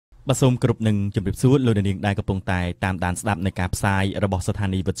បសូមគ្រប់នឹងជម្រាបសួរលោកនាងដែលកំពុងតែតាមដានស្ដាប់នៃការផ្សាយរបស់ស្ថា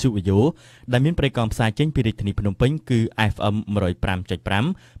នីយ៍វិទ្យុ VAYO ដែលមានប្រព័ន្ធផ្សាយចេញពីរាជធានីភ្នំពេញគឺ FM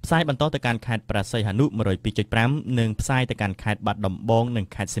 105.5 ផ្សាយបន្តទៅកាន់ខេត្តព្រះសីហនុ 102.5 និងផ្សាយទៅកាន់ខេត្តបាត់ដំបងនិង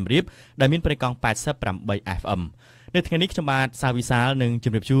ខេត្តសៀមរាបដែលមានប្រព័ន្ធ88 FM នៅថ្ងៃនេះខ្ញុំបាទសាវិសាលនឹងជ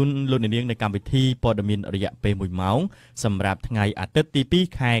ម្រាបជូនលោកនាងនៅកម្មវិធីព័ត៌មានរយៈពេល1ម៉ោងសម្រាប់ថ្ងៃអាទិត្យទី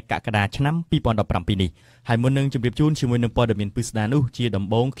2ខែកក្កដាឆ្នាំ2017នេះហើយមុននឹងជម្រាបជូនជាមួយនឹងព័ត៌មានពិស្ដារនោះជាដំ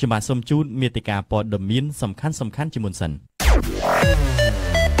បូងខ្ញុំបាទសូមជូនមេតិការព័ត៌មានសំខាន់ជាមុនសិន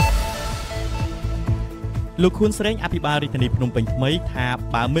លោកខួនស្រេងអភិបាលរាជធានីភ្នំពេញថ្មីថា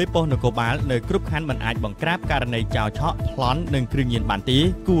បើមេប៉ុស្តិ៍នគរបាលនៅគ្រប់ខណ្ឌមិនអាចបង្ក្រាបករណីចោរឆក់ប្លន់និងគ្រឿងញៀនបានទេ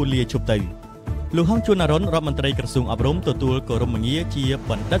គួរលាឈប់ទៅលោកហងជួនអរុនរដ្ឋមន្ត្រីក្រសួងអប់រំទទួលគោរមងារជា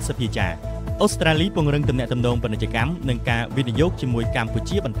បណ្ឌិតសភាចារអូស្ត្រាលីពង្រឹងទំនាក់ទំនងពាណិជ្ជកម្មនិងការវិនិយោគជាមួយកម្ពុ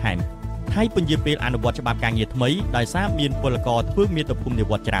ជាបន្ថែមថៃពន្យាពេលអនុវត្តច្បាប់ការងារថ្មីដោយសារមានពលករធ្វើមាតុភូមិនិ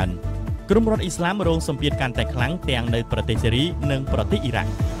វត្តន៍ច្រើនក្រុមរដ្ឋអ៊ីស្លាមរងសម្ពាធកាន់តែខ្លាំងទាំងនៅប្រទេសសេរីនិងប្រទេសអ៊ីរ៉ា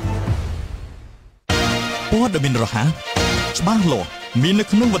ក់ព័ត៌មានរហ័សច្បាស់លាស់មាននៅ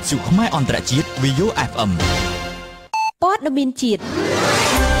ក្នុងវិទ្យុខ្មែរអន្តរជាតិ VAYO FM ព័ត៌មានជាតិ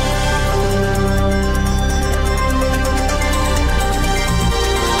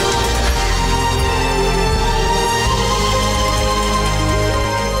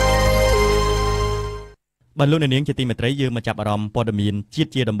បាទលោកនាងជាទីមេត្រីយើងមកចាប់អារម្មណ៍ព័ត៌មានជាតិ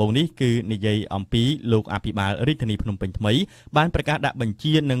ជាដំបូងនេះគឺនិយាយអំពីលោកអភិបាលរាជធានីភ្នំពេញថ្មីបានប្រកាសដាក់បញ្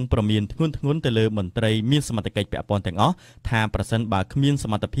ជានិងប្រមានធ្ងន់ធ្ងរទៅលើមន្ត្រីមានសមត្ថកិច្ចពាក់ព័ន្ធទាំងអស់ថាប្រសិនបើគ្មានស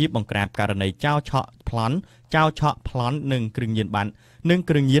មត្ថភាពបង្ក្រាបករណីចោរឆក់ប្លន់និងគ្រឿងញៀនបាននិង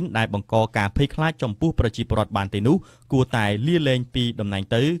គ្រឿងញៀនដែលបង្កការភ័យខ្លាចចំពោះប្រជាពលរដ្ឋបានទេនោះគួរតែលាលែងពីតំណែង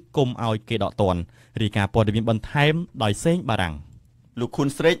ទៅកុំឲ្យគេដកទណ្ឌរាយការណ៍ព័ត៌មានបន្ថែមដោយសេងបារាំងលោកខុន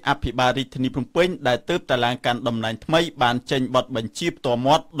ស្រេកអភិបាលរាជធានីភ្នំពេញដែលទើបតែឡើងកាន់តំណែងថ្មីបានចេញបទបញ្ជាផ្ទាល់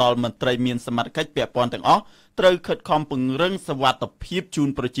មាត់ដល់មន្ត្រីមានសមត្ថកិច្ចពាក់ព័ន្ធទាំងអស់ត្រូវខិតខំពង្រឹងសុវត្ថិភាពជូន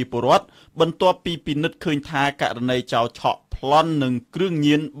ប្រជាពលរដ្ឋបន្ទាប់ពីពិនិត្យឃើញថាករណីចោរឆក់ប្លន់និងគ្រឿង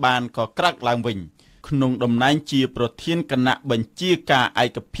ញៀនបានកក្រាក់ឡើងវិញក្នុងតំណែងជាប្រធានគណៈបញ្ជាការឯ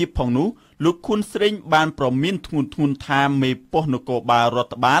កភាពផងនោះលោកខុនស្រេងបានប្រមានធ្ងន់ថាមេប៉ុស្តិ៍នគរបាលរ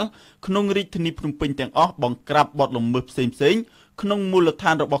ដ្ឋបាលក្នុងរាជធានីភ្នំពេញទាំងអស់បង្ក្រាបបទល្មើសផ្សេងក្នុងមូលដ្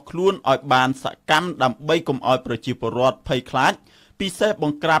ឋានរបស់ខ្លួនឲ្យបានសកម្មដើម្បីកុំឲ្យប្រជាពលរដ្ឋភ័យខ្លាចពិសេសប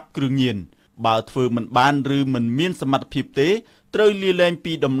ង្ក្រាបគ្រឿងញៀនបើធ្វើមិនបានឬមិនមានសមត្ថភាពទេត្រូវលាលែង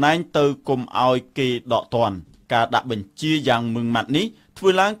ពីតំណែងទៅកុំឲ្យគេដកទណ្ឌការដាក់បញ្ជាយ៉ាងម៉ឺងម៉ាត់នេះធ្វើ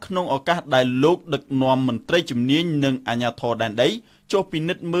ឡើងក្នុងឱកាសដែលលោកដឹកនាំមន្ត្រីជំនាញនិងអាជ្ញាធរដែនដីចុះពិ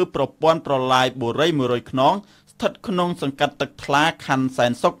និត្យមើលប្រព័ន្ធប្រឡាយបូរី100ខ្នងស្ថិតក្នុងសង្កាត់ទឹកថ្លាខណ្ឌសែ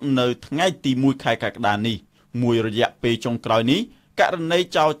នសុខនៅថ្ងៃទី1ខែកក្កដានេះមួយរយៈពេលចុងក្រោយនេះករណី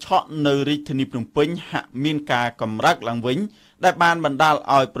ចោរឆក់នៅរាជធានីភ្នំពេញហាក់មានការកម្រើកឡើងវិញដែលបានបណ្ដាល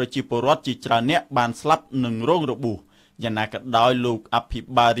ឲ្យប្រជាពលរដ្ឋជាច្រើនអ្នកបានស្លាប់និងរងរបួសយ៉ាងណាក៏ដោយលោកអភិ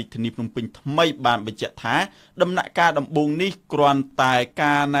បាលរាជធានីភ្នំពេញថ្មីបានបញ្ជាក់ថាដំណាក់កាលដំបូងនេះគ្រាន់តែ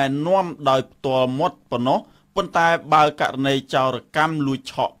ការណែនាំដោយផ្ទាល់មាត់ប៉ុណ្ណោះប៉ុន្តែបើករណីចោរកម្មលួច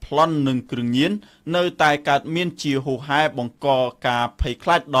ឆក់ប្លន់និងគ្រឿងញៀននៅតែកើតមានជាហូរហែបង្កការភ័យខ្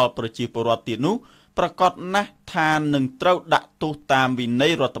លាចដល់ប្រជាពលរដ្ឋទៀតនោះប្រកាសណាស់ថានឹងត្រូវដាក់ទោសតាមវិន័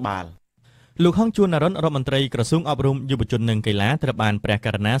យរដ្ឋបាលលោកហងជួនអរុនរដ្ឋមន្ត្រីក្រសួងអប់រំយុវជននិងកីឡាត្រូវបានព្រះក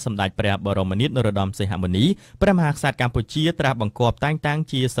រុណាសម្ដេចព្រះបរមនាថនរោត្តមសីហមុនីព្រះមហាក្សត្រកម្ពុជាត្រាស់បង្គាប់តែងតាំង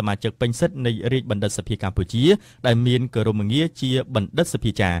ជាសមាជិកពេញសិទ្ធិនៃរាជបណ្ឌិតសភាកម្ពុជាដែលមានគោរមងារជាបណ្ឌិតស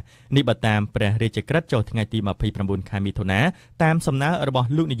ភាចារនេះបើតាមព្រះរាជក្រឹត្យចុះថ្ងៃទី29ខែមិថុនាតាមសំណើរបស់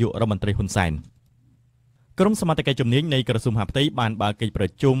លោកនាយករដ្ឋមន្ត្រីហ៊ុនសែនក្រុមសមត្ថកិច្ចជំនាញនៃក្រសួងមហាផ្ទៃបានបើកកិច្ចប្រ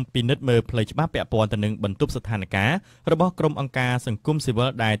ជុំពិនិត្យមើលផ្លូវច្បាប់ពាក់ព័ន្ធទៅនឹងបន្ទប់ស្ថានភាពរបស់ក្រុមអង្គការសង្គមស៊ីវិល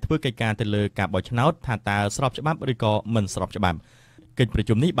ដែលធ្វើកិច្ចការទៅលើការបោះឆ្នោតថាតើស្របច្បាប់ឬក៏មិនស្របច្បាប់កិច្ចប្រ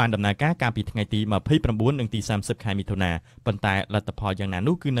ជុំនេះបានដំណើរការកាលពីថ្ងៃទី29និងទី30ខែមិថុនាប៉ុន្តែលទ្ធផលយ៉ាងណា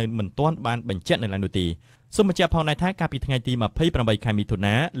នោះគឺនៅមិនទាន់បានបញ្ជាក់នៅឡើយនោះទេសូមបញ្ជាក់ផងដែរថាកាលពីថ្ងៃទី28ខែមិថុ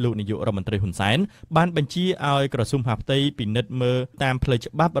នាលោកនាយករដ្ឋមន្ត្រីហ៊ុនសែនបានបញ្ជាឲ្យក្រសួងមហាផ្ទៃពិនិត្យមើលតាមផ្លូវ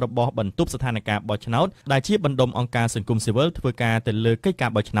ច្បាប់របស់បន្ទប់ស្ថានភាពបោះឆ្នោតដែលជាបណ្ដុំអង្គការសង្គមស៊ីវិលធ្វើការទៅលើកិច្ចការ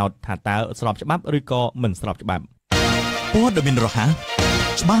បោះឆ្នោតថាតើស្របច្បាប់ឬក៏មិនស្របច្បាប់ព័ត៌មានរហ័ស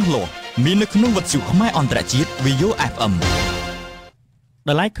ច្បាស់លាស់មាននៅក្នុងវិទ្យុខ្មែរអន្តរជាតិ VAYO FM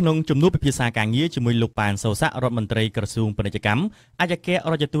ដល់ឡែកក្នុងជំនួបពិភាក្សាការងារជាមួយលោកប៉ានសោសារដ្ឋមន្ត្រីក្រសួងពាណិជ្ជកម្មអគ្គ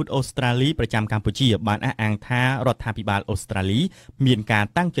រដ្ឋទូតអូស្ត្រាលីប្រចាំកម្ពុជាបានអះអាងថារដ្ឋាភិបាលអូស្ត្រាលីមានការ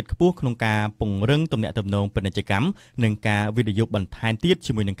តាំងចិត្តខ្ពស់ក្នុងការពង្រឹងទំនាក់ទំនងពាណិជ្ជកម្មនិងការវិនិយោគបន្ថែមទៀត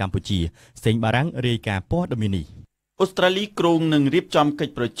ជាមួយនឹងកម្ពុជាសេងបារាំងរាយការណ៍ព័ត៌មាននេះអូស្ត្រាលីគ្រោងនឹងរៀបចំកិច្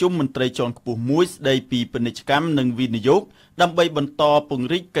ចប្រជុំមន្ត្រីជាន់ខ្ពស់មួយស្ដីពីពាណិជ្ជកម្មនិងវិនិយោគដើម្បីបន្តពង្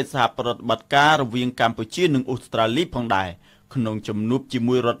រីកកិច្ចសហប្រតិបត្តិការរវាងកម្ពុជានិងអូស្ត្រាលីផងដែរគ ក្នុងជំនួបជា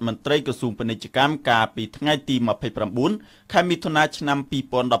មួយរដ្ឋមន្ត្រីក្រសួងពាណិជ្ជកម្មកាលពីថ្ងៃទី29 ខែមិថុនាឆ្នាំ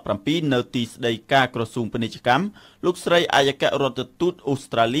2017នៅទីស្តីការក្រសួងពាណិជ្ជកម្មលោកស្រីអាយគ្គរដ្ឋទូតអូស្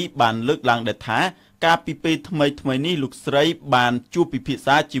ត្រាលីបានលើកឡើងដែរថាកាលពីពេលថ្មីនេះលោកស្រីបានជួបពិភាក្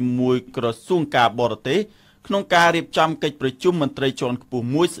សាជាមួយក្រសួងការបរទេសក្នុងការរៀបចំកិច្ចប្រជុំមន្ត្រីជាន់ខ្ពស់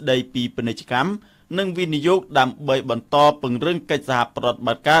មួយស្តីពីពាណិជ្ជកម្មនិងវិនិយោគដើម្បីបន្តពង្រឹងកិច្ចសហប្រតិប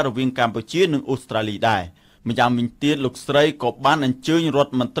ត្តិការរវាងកម្ពុជានិងអូស្ត្រាលីដែរម្យ៉ាងវិញទៀតលោកស្រីក៏បានអញ្ជើញរដ្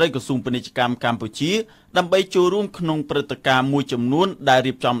ឋមន្ត្រីក្រសួងពាណិជ្ជកម្មកម្ពុជាដើម្បីចូលរួមក្នុងព្រឹត្តិការណ៍មួយចំនួនដែល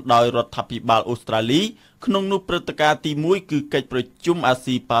រៀបចំដោយរដ្ឋាភិបាលអូស្ត្រាលីក្នុងនោះព្រឹត្តិការណ៍ទី1គឺកិច្ចប្រជុំអា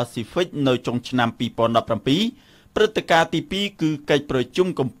ស៊ីប៉ាស៊ីហ្វិកនៅចុងឆ្នាំ2017ព្រឹត្តិការណ៍ទី2គឺកិច្ចប្រជុំ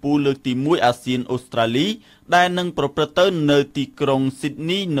កំពូលលើកទី1អាស៊ានអូស្ត្រាលីដែលនឹងប្រព្រឹត្តទៅនៅទីក្រុងស៊ីដ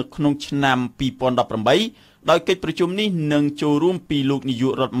នីនៅក្នុងឆ្នាំ2018ដោយកិច្ចប្រជុំនេះនឹងចូលរួមពីលោកនាយ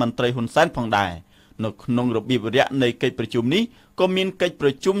ករដ្ឋមន្ត្រីហ៊ុនសែនផងដែរនៅក្នុងរបៀបវរៈនៃកិច្ចប្រជុំនេះក៏មានកិច្ចប្រ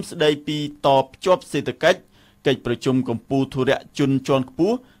ជុំស្តីពីតភ្ជាប់សេដ្ឋកិច្ចកិច្ចប្រជុំកំពូលធុរៈជនជាន់ខ្ព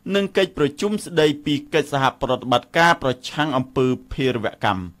ស់និងកិច្ចប្រជុំស្តីពីកិច្ចសហប្រតិបត្តិការប្រឆាំងអំពើភេរវក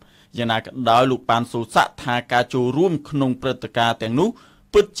ម្មយ៉ាងណាក៏ដោយលោកប៉ាន់សូសាក់ថាការចូលរួមក្នុងព្រឹត្តិការណ៍ទាំងនោះ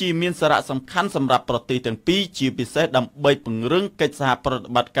ពិតជាមានសារៈសំខាន់សម្រាប់ប្រទេសទាំងពីរជាពិសេសដើម្បីពង្រឹងកិច្ចសហប្រតិ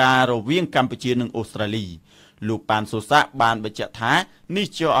បត្តិការរវាងកម្ពុជានិងអូស្ត្រាលីលោកប៉ាន់សូសាក់បានបញ្ជាក់ថានេះ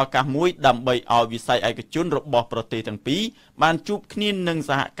ជាឱកាសមួយដើម្បីឲ្យវិស័យឯកជនរបស់ប្រទេសទាំងពីរបានជួបគ្នានិង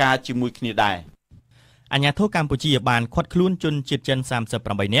សហការជាមួយគ្នាដែរអាញាធិបតេយ្យកម្ពុជាបានឃាត់ខ្លួនជនជាតិចិន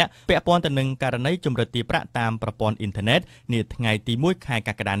38នាក់ពាក់ព័ន្ធទៅនឹងករណីជំរិតទារប្រាក់តាមប្រព័ន្ធអ៊ីនធឺណិតនាថ្ងៃទី1ខែក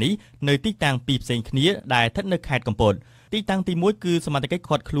ក្កដានេះនៅទីតាំងពីរផ្សេងគ្នាដែលស្ថិតនៅខេត្តកំពតទីតាំងទី1គឺសមត្ថកិច្ច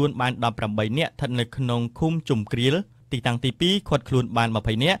ឃាត់ខ្លួនបាន18នាក់ស្ថិតនៅក្នុងឃុំជុំគ្រៀលទីតាំងទី2ឃាត់ខ្លួនបាន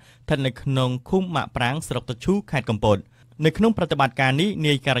20នាក់ស្ថិតនៅក្នុងឃុំម៉ាក់ប្រាំងស្រុកទឹកឈូខេត្តកំពតនៅក្នុងប្រតិបត្តិការនេះ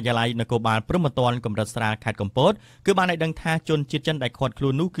នាយការិយាល័យនគរបាលព្រំប្រទានកម្រិតស្រាលខេត្តកំពតគឺបានឲ្យដឹងថាជនជាតិចិនដែលឃាត់ខ្លួ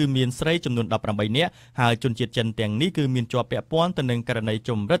ននោះគឺមានស្រីចំនួន18នាក់ហើយជនជាតិចិនទាំងនេះគឺមានជាប់ពាក់ព័ន្ធទៅនឹងករណី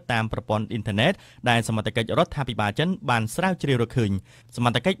ជំរិតតាមប្រព័ន្ធអ៊ីនធឺណិតដែលសមត្ថកិច្ចរដ្ឋាភិបាលចិនបានស្រាវជ្រាវរកឃើញសម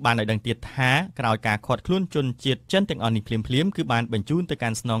ត្ថកិច្ចបានឲ្យដឹងទៀតថាក្រោយការឃាត់ខ្លួនជនជាតិចិនទាំងអស់នេះភ្លាមគឺបានបញ្ជូនទៅកា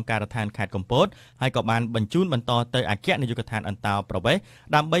ន់ស្នងការដ្ឋានខេត្តកំពតហើយក៏បានបញ្ជូនបន្តទៅអគ្គនាយកដ្ឋានអន្តោប្រវេសន៍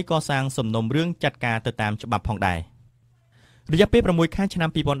ដើម្បីកសាងសំណុំរឿងចាត់ការទៅតាមច្បាប់ផងដែររយៈពេល6ខែឆ្នាំ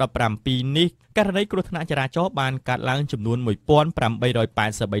2017នេះករណីគ្រោះថ្នាក់ចរាចរណ៍បានកើតឡើងចំនួន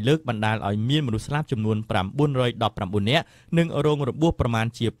1883លើកបណ្ដាលឲ្យមានមនុស្សស្លាប់ចំនួន919នាក់និងរងរបួសប្រមាណ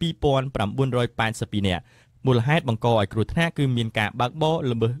ជា2982នាក់មូលហេតុបង្កឲ្យគ្រោះថ្នាក់គឺមានការបើកបរ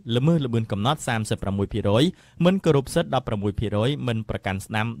ល្មើសល្បឿនកំណត់ 36% មិនគោរពសិទ្ធិ 16% មិនប្រកាន់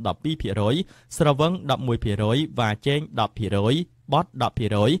ស្ដាំ 12% ស្រវឹង 11% វ៉ាជែង 10%បត់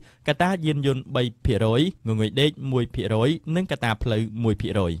 10% កត្តាយានយន្ត 3% ងងុយដេក 1% និងកត្តាផ្លូវ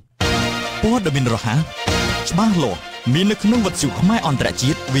 1%ព័ត៌មានរហ័សច្បាស់លាស់មាននៅក្នុងវិទ្យុខ្មែរអន្តរជា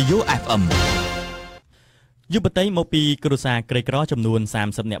តិ VAYO FMយុវតីមកពីគ្រួសារក្រីក្រចំនួន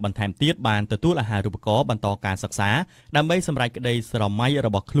30នាក់បន្ថែមទៀតបានទទួលអាហារូបករណ៍បន្តការសិក្សាដើម្បីសម្រេចក្តីស្រមៃរ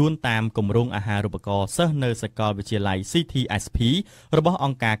បស់ខ្លួនតាមគម្រោងអាហារូបករណ៍សិស្សនៅសាកលវិទ្យាល័យ CTSP របស់អ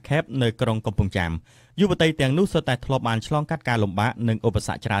ង្គការ KEP នៅក្រុងកំពង់ចាមយុវតីទាំងនោះសុទ្ធតែធ្លាប់បានឆ្លងកាត់ការលំបាកនិងឧបស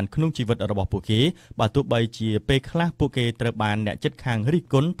គ្គច្រើនក្នុងជីវិតរបស់ពួកគេបើទោះបីជាពេលខ្លះពួកគេត្រូវបានអ្នកជិតខាងរិះ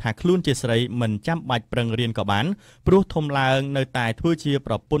គន់ថាខ្លួនជាស្រីមិនចាំបាច់ប្រឹងរៀនក៏បានព្រោះធំឡើងនៅតែធ្វើជា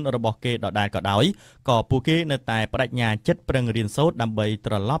ប្រពន្ធរបស់គេដដែលក៏ដោយក៏ពួកគេនៅតែបដិញ្ញាចិត្តប្រឹងរៀនសូត្រដើម្បី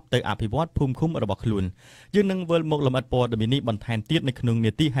ត្រឡប់ទៅអភិវឌ្ឍភូមិឃុំរបស់ខ្លួនយើងនឹងវិលមកលម្អិតព័ត៌មាននេះបន្ថែមទៀតនៅក្នុង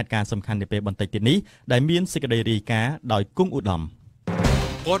នាទីហេតុការណ៍សំខាន់នាពេលបន្តិចទៀតនេះដែលមានសេចក្តីរាយការណ៍ដោយគង់ឧត្តម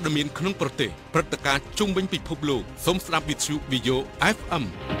ព័ត៌មានក្នុងប្រទេសព្រឹត្តិការណ៍ជុំវិញពិភពលោកសូមស្ដាប់វិទ្យុ VAYO FM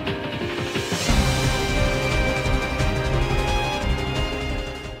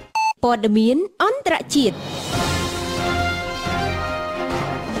ព័ត៌មានអន្តរជាតិ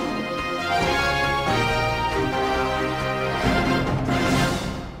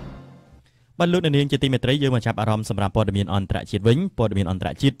បាទលោកនាងជាទីមេត្រីយើងមកចាប់អារម្មណ៍សម្រាប់ព័ត៌មានអន្តរជាតិវិញព័ត៌មានអន្តរ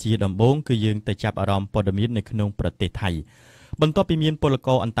ជាតិជាដំបូងគឺយើងទៅចាប់អារម្មណ៍ព័ត៌មាននៅក្នុងប្រទេសថៃបន្ទាប់ពីមានពលក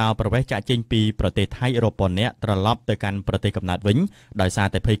រអន្តោប្រវេសន៍ចាក់ចេញពីប្រទេសថៃរាប់ពាន់នាក់ត្រឡប់ទៅកាន់ប្រទេសកំណើតវិញដោយសារ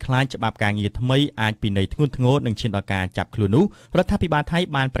តែភ័យខ្លាចច្បាប់ការងារថ្មីអាចពិន័យធ្ងន់ធ្ងរនិងឈានដល់ការចាប់ខ្លួននោះរដ្ឋាភិបាលថៃ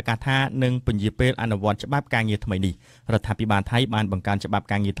បានប្រកាសថានឹងពន្យាពេលអនុវត្តច្បាប់ការងារថ្មីនេះរដ្ឋាភិបាលថៃបានបង្កើនច្បាប់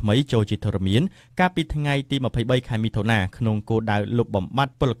ការងារថ្មីចូលជាធរមានកាលពីថ្ងៃទី23ខែមិថុនាក្នុងគោលដៅលុបបំបា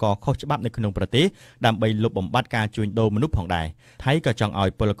ត់ពលករខុសច្បាប់នៅក្នុងប្រទេសដើម្បីលុបបំបាត់ការជួញដូរមនុស្សផងដែរថៃក៏ចង់ឲ្យ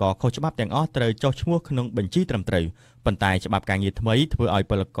ពលករខុសច្បាប់ទាំងអស់ត្រូវចុះឈ្មោះក្នុងបញ្ជីត្រឹមត្រូវ ប៉ុន្តែច្បាប់ការងារថ្មីធ្វើឲ្យ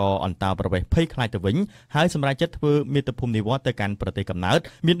ពលករអន្តោប្រវេសន៍ភ័យខ្លាចទៅវិញហើយសម្រាប់ចិត្តធ្វើមាតុភូមិនិវត្តន៍ទៅកាន់ប្រទេសកំណើត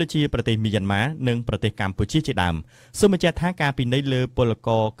មានដូចជាប្រទេសមីយ៉ាន់ម៉ានិងប្រទេសកម្ពុជាជាដើមសូមបញ្ជាក់ថាការពិន័យលើពលក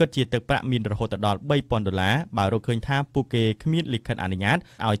រគិតជាទឹកប្រាក់មានរហូតដល់$3,000បើរកឃើញថាពួកគេគ្មានលិខិតអនុញ្ញាត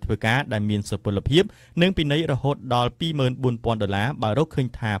ឲ្យធ្វើការដែលមានសុពលភាពនិងពិន័យរហូតដល់$24,000បើរកឃើញ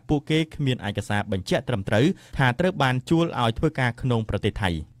ថាពួកគេគ្មានឯកសារបញ្ជាក់ត្រឹមត្រូវថាត្រូវបានជួលឲ្យធ្វើការក្នុងប្រទេស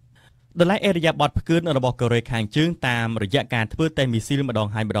ថៃដលៃអេរយាបតផ្គឿនរបស់កូរ៉េខាងជើងតាមរយៈការធ្វើតេស្តមីស៊ីលម្ដង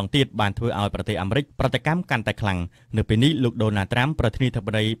ហើយម្ដងទៀតបានធ្វើឲ្យប្រទេសអាមេរិកប្រតិកម្មកាន់តែខ្លាំងនៅពេលនេះលោកដូណាល់ត្រាំប្រធានាធិប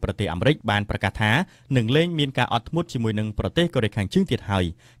តីប្រទេសអាមេរិកបានប្រកាសថានឹងលែងមានការអត់ធ្មត់ជាមួយនឹងប្រទេសកូរ៉េខាងជើងទៀតហើយ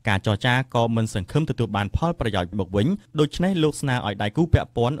ការចរចាក៏មិនសង្ឃឹមទទួលបានផលប្រយោជន៍មកវិញដូច្នេះលោកស្នើឲ្យដៃគូពាក់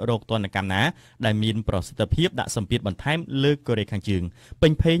ព័ន្ធរកទណ្ឌកម្មណាដែលមានប្រសិទ្ធភាពដាក់សម្ពាធបន្ថែមលើកូរ៉េខាងជើងពេ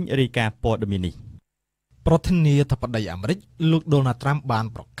ញភេងរាយការណ៍ព័ត៌មាននេះប្រធានាធិបតីអាមេរិកលោកដូណាល់ត្រាំបាន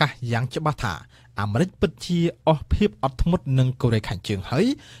ប្រកាសយ៉ាងច្បាស់ថាអាមេរិកពិតជាអស់ភាពអត់ធ្មត់នឹងកូរ៉េខាងជើងហើយ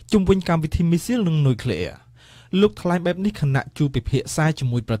ជំវិញកម្មវិធីមីស៊ីលនិងនុយក្លេអ៊ែរលោកថ្លែងបែបនេះខណៈជួបពិភាក្សាជា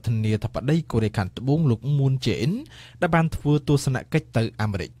មួយប្រធានាធិបតីកូរ៉េខាងត្បូងលោកមូនជេអ៊ិនដែលបានធ្វើទស្សនកិច្ចទៅអា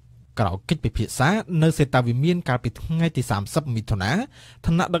មេរិកក្រៅកិច្ចពិភាក្សានៅសេតាវិមានកាលពីថ្ងៃទី30មិថុនា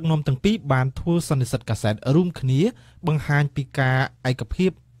ឋានៈដឹកនាំទាំងពីរបានធ្វើសន្និសីទកាសែតរួមគ្នាបង្ហាញពីការឯកភា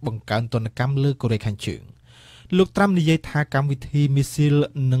ពបង្កើនទណ្ឌកម្មលើកូរ៉េខាងជើងលោកត្រាំនិយាយថាកម្មវិធីមីស៊ីល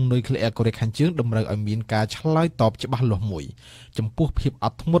និងនុយក្លេអ៊ែរកូរ៉េខាងជើងតម្រូវឲ្យមានការឆ្លើយតបច្បាស់លាស់មួយចំពោះភាពអ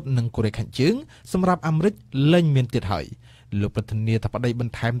ត់ធ្មត់នឹងកូរ៉េខាងជើងសម្រាប់អាមេរិកលែងមានទៀតហើយលោកប្រធានាធិបតីប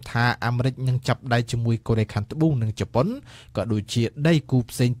ន្ថែមថាអាមេរិកនឹងចាប់ដៃជាមួយកូរ៉េខាងត្បូងនិងជប៉ុនក៏ដូចជាដៃគូ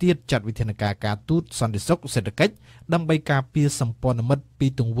ផ្សេងទៀតចាត់វិធានការការទូតសន្តិសុខសេដ្ឋកិច្ចដើម្បីការពារសម្ព័ន្ធមិត្តពី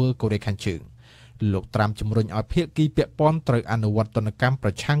ទង្វើកូរ៉េខាងជើងលោកត្រាំជំរុញឲ្យភាគីពាក់ព័ន្ធត្រូវអនុវត្តទណ្ឌកម្មប្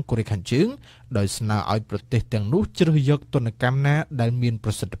រឆាំងកូរ៉េខាងជើងដោយស្នើឲ្យប្រទេសទាំងនោះជ្រើសយកទណ្ឌកម្មណាដែលមានប្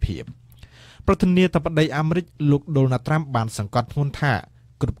រសិទ្ធភាពប្រធានាធិបតីអាមេរិកលោកដូណាល់ត្រាំបានសង្កត់ធ្ងន់ថា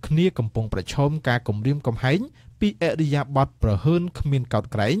គ្រប់គ្នាកំពុងប្រឈមការគំរាមកំហែងពីអរិយាប័ត្រប្រហើនគ្មានកោត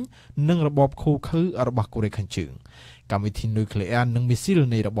ក្រែងនិងរបបឃោឃៅរបស់កូរ៉េខាងជើងកម្មវិធីនុយក្លេអ៊ែរនិងមីស៊ីល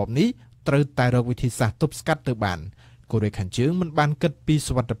នៃរបបនេះត្រូវតែរកវិធីសាស្ត្រទប់ស្កាត់ទៅបានកូរ៉េខាងជើងមិនបានគិតពី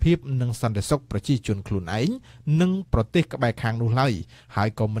សុវត្ថិភាពនិងសន្តិសុខប្រជាជនខ្លួនឯងនិងប្រទេសក្បែរខាងនោះឡើយហើយ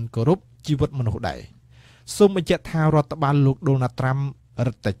ក៏មិនគោរពជីវិតមនុស្សដែរសូមបញ្ជាក់ថារដ្ឋបាលលោកដូណាល់ត្រាំ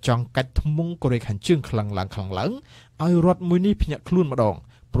រឹតតែចង់កាច់ធ្មង់កូរ៉េខាងជើងខ្លាំងឡើងឲ្យរដ្ឋមួយនេះភ្ញាក់ខ្លួនម្ដង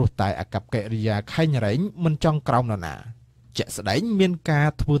ព្រោះតែអកប្បកិរិយាខែងរែងមិនចង់ក្រោមនរណាជាក់ស្ដែងមានការ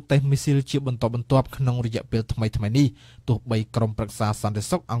ធ្វើតេស្តមីស៊ីលជាបន្តបន្ទាប់ក្នុងរយៈពេលថ្មីនេះទោះបីក្រុមប្រឹក្សាសន្តិ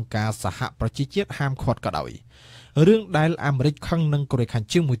សុខអង្គការសហប្រជាជាតិហាមឃាត់ក៏ដោយរឿងដែលអាមេរិកខឹងនឹងកូរ៉េខាង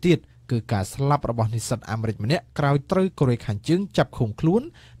ជើងមួយទៀតគឺការស្លាប់របស់និស្សិតអាមេរិកម្នាក់ក្រោយត្រូវកូរ៉េខាងជើងចាប់ឃុំខ្លួន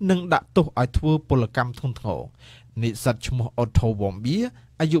និងដាក់ទោសឲ្យធ្វើពលកម្មធ្ងន់ធ្ងរនិស្សិតឈ្មោះអូថូវ៉មបៀ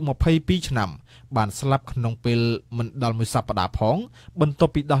អាយុ22ឆ្នាំបានស្លាប់ក្នុងពេលមិនដល់មួយសប្តាហ៍ផងបន្ទា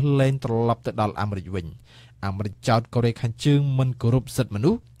ប់ពីដោះលែងត្រឡប់ទៅដល់អាមេរិកវិញអាមេរិកចោទកូរ៉េខាងជើងមិនគោរពសិទ្ធិម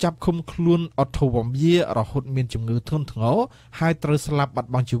នុស្សចាប់ឃុំខ្លួនអូថូវ៉មបៀរហូតមានជំងឺធ្ងន់ធ្ងរហើយត្រូវស្លាប់បាត់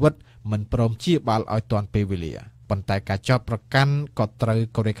បង់ជីវិតមិនព្រមជាបាលឲ្យទាន់ពេលវេលាប៉ុន្តែការចោទប្រកាន់ក៏ត្រូវ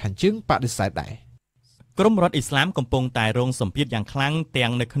កូរ៉េខាងជើងបដិសេធដែរក្រុមរដ្ឋអ៊ីស្លាមកំពុងតែរងសម្ពាធយ៉ាងខ្លាំងទាំ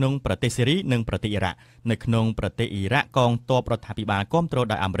ងនៅក្នុងប្រទេសសេរីនិងប្រទេសអ៊ីរ៉ាក់នៅក្នុងប្រទេសអ៊ីរ៉ាក់កងទ័ពរដ្ឋាភិបាលគាំទ្រ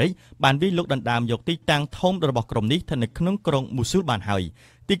ដោយអាមេរិកបានវាយលុកដណ្ដើមយកទីតាំងធំរបស់ក្រុមនេះស្ថិតនៅក្នុងក្រុងមូស៊ូលបានហើយ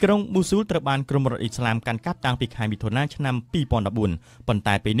ទីក្រុងមូស៊ូលត្រូវបានក្រុមរដ្ឋអ៊ីស្លាមកាន់កាប់តាំងពីខែមិថុនាឆ្នាំ2014ប៉ុន្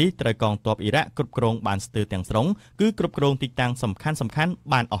តែពេលនេះត្រូវកងទ័ពអ៊ីរ៉ាក់គ្រប់គ្រងបានស្ទើរទាំងស្រុងគឺគ្រប់គ្រងទីតាំងសំខាន់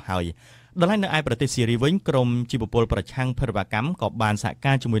បានអស់ហើយដល់ហើយនៅឯប្រទេសសេរីវិញក្រុមជីវពលប្រឆាំងភេរវកម្មក៏បានសហ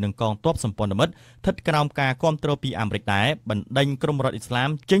ការជាមួយនឹងកងទ័ពសម្ព័ន្ធមិត្តស្ថិតក្រោមការគាំទ្រពីអាមេរិកដែរបណ្ដេញក្រុមរដ្ឋអ៊ីស្លាម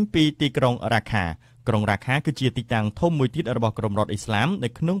ចេញពីទីក្រុងរ៉ាខាក្រុងរ៉ាខាគឺជាទីតាំងធំមួយទៀតរបស់ក្រុមរដ្ឋអ៊ីស្លាមនៅ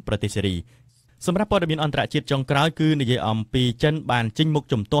ក្នុងប្រទេសសេរីសម្រាប់ព័ត៌មានអន្តរជាតិចុងក្រោយគឺនិយាយអំពីចិនបានចេញមុខ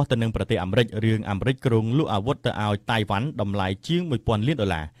ជំទាស់ទៅនឹងប្រទេសអាមេរិករឿងអាមេរិកគ្រោងលក់អាវុធទៅឲ្យតៃវ៉ាន់តម្លៃជាង$1,000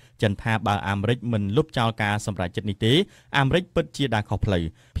 លានចិនថាបើអាមេរិកមិនលុបចោលការសម្រេចចិត្តនេះទេអាមេរិកពិតជាដើរខុសផ្លូវ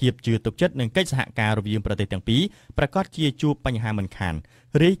ភាពជឿទុកចិត្តនិងកិច្ចសហការរវាងប្រទេសទាំងពីរប្រកាសជាជួបបញ្ហាមិនខាន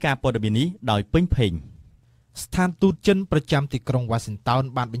រាយការណ៍ព័ត៌មាននេះដោយពេញភេងស្ថានទូតចិនប្រចាំទីក្រុងវ៉ាស៊ីនតោន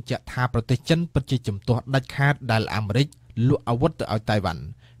បានបញ្ជាក់ថាប្រទេសចិនពិតជាជំទាស់ដាច់ខាតដែលអាមេរិកលក់អាវុធទៅឲ្យតៃវ៉ាន់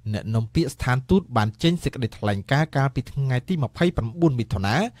អ្នកនាំពាក្យស្ថានទូតបានចេញសេចក្តីថ្លែងការណ៍កាលពីថ្ងៃទី29មិថុ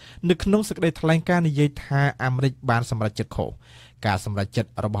នានៅក្នុងសេចក្តីថ្លែងការណ៍និយាយថាអាមេរិកបានសម្រេចចិត្តខុសការសម្រេចចិត្ត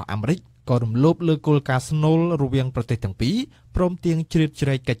របស់អាមេរិក ក៏រំលោភលើគោលការណ៍ស្នូលរវាងប្រទេសទាំងពីរព្រមទាំងជ្រៀតជ្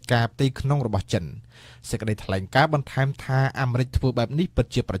រែកកិច្ចការផ្ទៃក្នុងរបស់ចិនសេចក្តីថ្លែងការណ៍បន្ថែមថាអាមេរិកធ្វើបែបនេះពិត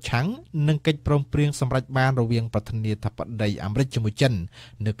ជាប្រឆាំងនឹងកិច្ចព្រមព្រៀងសម្រេចបានរវាងប្រធានាធិបតីអាមេរិកជាមួយចិន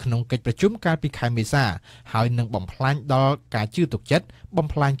នៅក្នុងកិច្ចប្រជុំកាលពីខែមេសាហើយនឹងបំផ្លាញដល់ការជឿទុកចិត្តបំ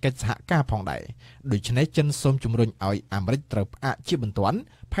ផ្លាញកិច្ចសហការផងដែរដូច្នេះចិនសូមជំរុញឲ្យអាមេរិកត្រូវផ្អាកជាបន្ទាន់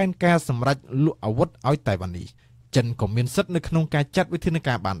ផែនការសម្រេចលក់អាវុធឲ្យតៃវ៉ាន់នេះចិនក៏មានសិទ្ធិនៅក្នុងការចាត់វិធាន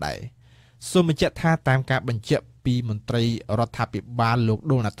ការបានដែរសូមបញ្ជាក់ថាតាមការបញ្ជាក់ពីមន្ត្រីរដ្ឋាភិបាលលោក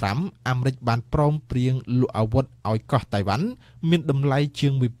ដូណាល់ត្រាំអាមេរិកបានព្រមព្រៀងលក់អាវុធឲ្យកោះតៃវ៉ាន់មានតម្លៃជា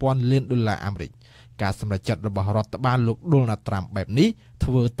ង$1000 លានអាមេរិកការសម្រេចចិត្តរបស់រដ្ឋបាលលោកដូណាល់ត្រាំបែបនេះ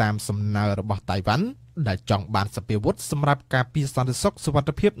ធ្វើតាមសំណើរបស់តៃវ៉ាន់ដែលចង់បានសព្វាវុធសម្រាប់ការពារសន្តិសុខសុវត្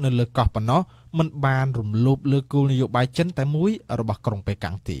ថិភាពនៅលើកោះប៉ុណ្ណោះមិនបានរំលោភលើគោលនយោបាយចិនតែមួយរបស់ក្រុងប៉េ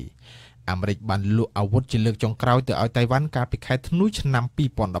កាំងទេអាមេរិកបានលក់អាវុធជាលើកចុងក្រោយទៅឲ្យតៃវ៉ាន់កាលពីខែធ្នូឆ្នាំ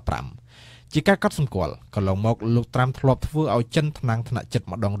2015ជាការកត់សម្គាល់កន្លងមកលោកត្រាំធ្លាប់ធ្វើឲ្យចិនថ្នាំងថ្នាក់ចិត្ត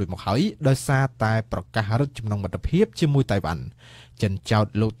ម្ដងរួចមកហើយដោយសារតែប្រកាសរឹតចំណងមិត្តភាពជាមួយតៃវ៉ាន់ចិនចោទ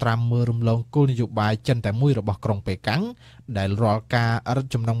លោកត្រាំមើលរំលងគោលនយោបាយចិនតែមួយរបស់ក្រុងប៉េកាំងដែលរាល់ការរឹត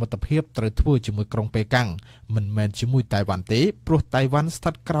ចំណងមិត្តភាពត្រូវធ្វើជាមួយក្រុងប៉េកាំងមិនមែនជាមួយតៃវ៉ាន់ទេព្រោះតៃវ៉ាន់ស្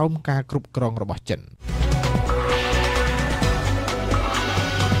ថិតក្រោមការគ្រប់គ្រងរបស់ចិន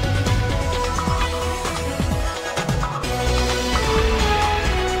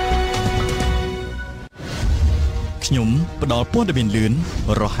ខ្ញុំផ្ដល់ព័ត៌មានលឿន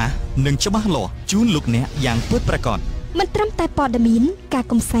រហ័សនិងច្បាស់លាស់ជូនលោកអ្នកយ៉ាងពិតប្រាកដមិនត្រឹមតែព័ត៌មានការ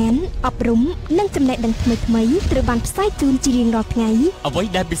កំសាន្តអប់រំនិងចំណេះដឹងថ្មីៗត្រូវបានផ្សាយជូនជារៀងរាល់ថ្ងៃអ្វី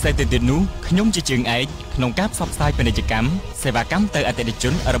ដែលពិសេសទៅទៀតនោះខ្ញុំជាជើងឯកក្នុងការផ្សព្វផ្សាយពាណិជ្ជកម្មសេវាកម្មទៅអតិថិជ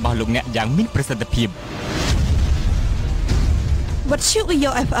នរបស់លោកអ្នកយ៉ាងមានប្រសិទ្ធភាពវិទ្យុ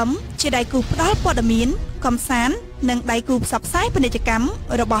VAYO FM ជាដៃគូផ្ដល់ព័ត៌មានកំសាន្តនិងដៃគូផ្សព្វផ្សាយពាណិជ្ជកម្ម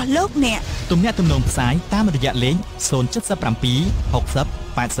របស់លោកអ្នកទំនាក់ទំនងផ្សាយតាមរយៈលេខ077 60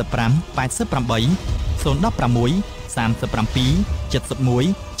 85 88 016 37 71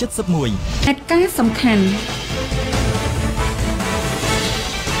 71ហេតុការណ៍សំខាន់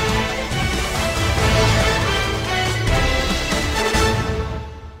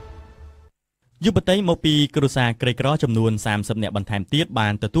យុវតីមកពីគ្រួសារក្រីក្រចំនួន30នាក់បន្ថែមទៀតបា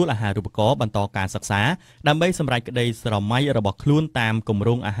នទទួលអាហារូបករណ៍បន្តការសិក្សាដើម្បីសម្រេចក្តីស្រមៃរបស់ខ្លួនតាមគម្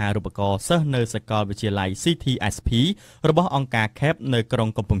រោងអាហារូបករណ៍សិស្សនៅសាកលវិទ្យាល័យ CTSP របស់អង្គការ Khmer នៅក្រុង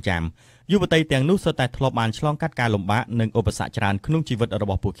កំពង់ចាមយុវតីទាំងនោះសុទ្ធតែធ្លាប់បានឆ្លងកាត់ការលំបាកនិងឧបសគ្គច្រើនក្នុងជីវិតរ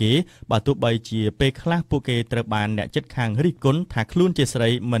បស់ពួកគេបើទោះបីជាពេលខ្លះពួកគេត្រូវបានអ្នកជិតខាងរិះគន់ថាខ្លួនជាស្រី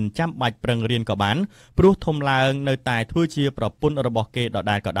មិនចាំបាច់ប្រឹងរៀនក៏បានព្រោះធំឡើងនៅតែធ្វើជាប្រពន្ធរបស់គេដ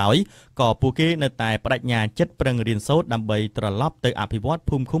ដែលក៏ដោយក៏ពួកគេនៅតែបដិញ្ញាចិត្តប្រឹងរៀនសូត្រដើម្បីត្រឡប់ទៅអភិវឌ្ឍ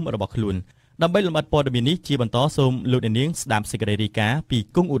ភូមិឃុំរបស់ខ្លួនដើម្បីលម្អិតព័ត៌មាននេះជាបន្តសូមលោកអ្នកនាងស្ដាប់សេចក្តីរាយការណ៍ពី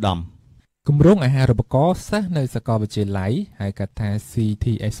គង់ឧត្តមគម្រោងអាហារូបករណ៍សិស្សនៅសាកលវិទ្យាល័យហៅកាត់ថា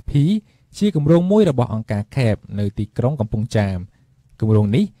CTSP ជាគម្រោងមួយរបស់អង្គការ Khmer នៅទីក្រុងកំពង់ចាមគម្រោង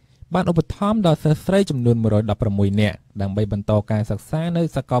នេះបានឧបត្ថម្ភដល់សិស្សស្រីចំនួន116នាក់ដើម្បីបន្តការសិក្សានៅ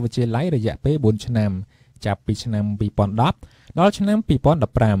សាកលវិទ្យាល័យរយៈពេល4ឆ្នាំចាប់ពីឆ្នាំ2010ដល់ឆ្នាំ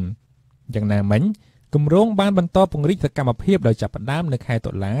2015យ៉ាងណាមិញគម្រោងបានបន្តពង្រីកសកម្មភាពដោយចាប់ផ្ដើមនៅខែ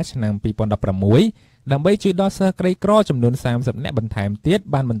តុលាឆ្នាំ2016ដើម្បីជួយដល់សិស្សក្រីក្រចំនួន30នាក់បន្ថែមទៀត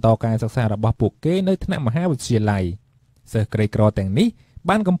បានបន្តការសិក្សារបស់ពួកគេនៅថ្នាក់មហាវិទ្យាល័យសិស្សក្រីក្រទាំងនេះ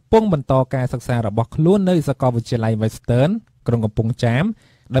បានកំពុងបន្តការសិក្សារបស់ខ្លួននៅសាកលវិទ្យាល័យ Western ក្រុងកំពង់ចាម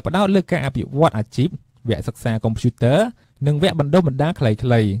ដោយផ្ដោតលើការអភិវឌ្ឍអាជីពវគ្គសិក្សាកុំព្យូទ័រនិងវគ្គបណ្ដុះបណ្ដាលខ្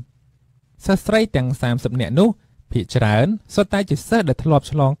លីៗសិស្សស្រីទាំង30នាក់នោះភាគច្រើនសុទ្ធតែជាសិស្សដែលធ្លាប់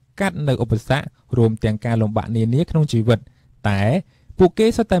ឆ្លងកាត់នៅឧបសគ្គរួមទាំងការលំបាកនានាក្នុងជីវិតតែពួកគេ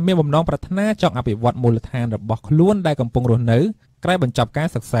សុទ្ធតែមានបំណងប្រាថ្នាចង់អភិវឌ្ឍមូលដ្ឋានរបស់ខ្លួនដែលកំពុងរស់នៅក្រោយបញ្ចប់ការ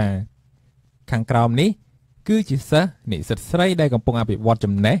សិក្សាខាងក្រោមនេះគឺជាសិស្សនិស្សិតស្រីដែលកំពុងអភិវឌ្ឍ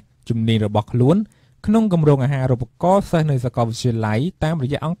ចំណេះជំនាញរបស់ខ្លួនក្នុងគម្រោងអាហារូបករណ៍សិស្សនៅសាកលវិទ្យាល័យតាមរ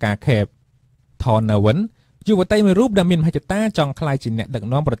យៈអង្គការ Khmer ថនណាវិនយុវតីមួយរូបដែលមានមហិច្ឆតាចង់ក្លាយជាអ្នកដឹក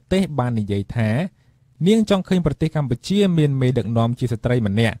នាំប្រទេសបាននិយាយថានាងចង់ឃើញប្រទេសកម្ពុជាមានមេដឹកនាំជាស្ត្រី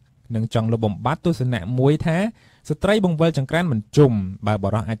ម្នាក់និងចង់លុបបំបាត់ទស្សនៈមួយថាស្ត្រីបង្វិលចង្ក្រានមិនជុំបើប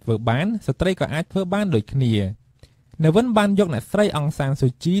រិះអាចធ្វើបានស្ត្រីក៏អាចធ្វើបានដូចគ្នាណាវិនបានយកអ្នកស្រីអង្សានស៊ូ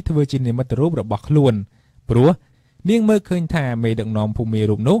ជីធ្វើជានិមិត្តរូបរបស់ខ្លួនព្រោះនាងមើលឃើញថាមេដឹកនាំភូមិ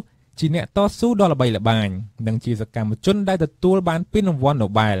រូបនោះជាអ្នកតស៊ូដ៏ល្បីល្បាញនិងជាសកម្មជនដែលទទួលបានពានរង្វាន់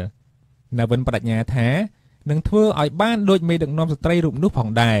Nobel ណាវិនបដិញ្ញាថានឹងធ្វើឲ្យបានដូចមេដឹកនាំស្ត្រីរូបនោះផង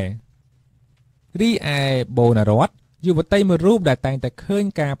ដែររីឯបូណារតយុវតីមួយរូបដែលតែងតែឃើញ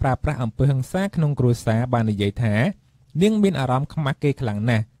ការប្រើប្រាស់អំពើហិង្សាក្នុងគ្រួសារបាននិយាយថានាងមានអារម្មណ៍ខ្មាស់គេខ្លាំង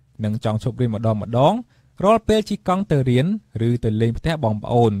ណាស់និងចង់ឈប់រៀនម្ដងរាល់ពេលជិះកង់ទៅរៀនឬទៅលេងផ្ទះបងប្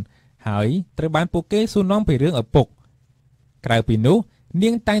អូន ហើយត្រូវបានពួកគេសួរនាំពីរឿងឪពុកក្រៅពីនោះនា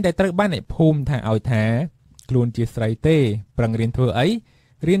ងតែងតែត្រូវបានអ្នកភូមិថាឲ្យថាខ្លួនជាស្រីទេប្រឹងរៀនធ្វើអី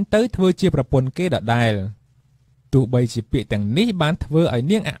រៀនទៅធ្វើជាប្រពន្ធគេដដែលទោះបីជាពាក្យទាំងនេះបានធ្វើឲ្យ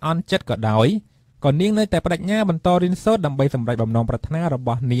នាងអាក់អន់ចិត្តក៏ដោយក៏នាងនៅតែបដិញ្ញាបន្តរៀនសូត្រដើម្បីសម្រេចបំណងប្រាថ្នារប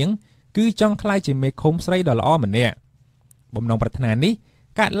ស់នាងគឺចង់ក្លាយជាមេឃុំស្រីដ៏ល្អម្នាក់បំណងប្រាថ្នានេះ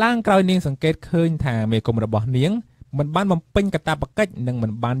កើតឡើងក្រោយនាងសង្កេតឃើញថាមេឃុំរបស់នាងមិនបានបំពេញកាតព្វកិច្ចនិងមិ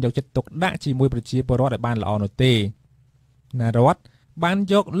នបានយកចិត្តទុកដាក់ជាមួយប្រជាពលរដ្ឋឲ្យបានល្អនោះទេណារដ្ឋបាន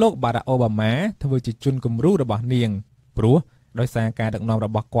យកលោកបារ៉ាក់អូបាម៉ាធ្វើជាជនគំរូរបស់នាងព្រោះដោយសារការដឹកនាំរ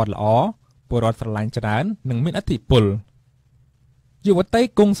បស់គាត់ល្អពលរដ្ឋស្រឡាញ់ច្រើននិងមានឥទ្ធិពលយុវតី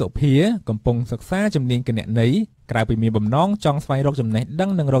គង់សុភាកំពុងសិក្សាជំនាញគណនេយ្យក្រៅពីមានបំណងចង់ស្វែងរកចំណេះដឹង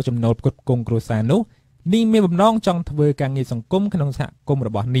និងរកចំណូលផ្គត់ផ្គង់គ្រួសារនោះនាងមានបំណងចង់ធ្វើការងារសង្គមក្នុងសហគមន៍រ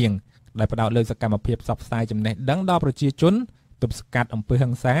បស់នាងដែលផ្ដោតលើសកម្មភាពផ្សព្វផ្សាយចំណេះដឹងដល់ប្រជាជនទប់ស្កាត់អំពើហិ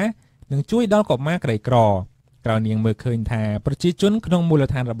ង្សានិងជួយដល់កុមារក្រីក្រក្រោយនាងមើលឃើញថាប្រជាជនក្នុងមូល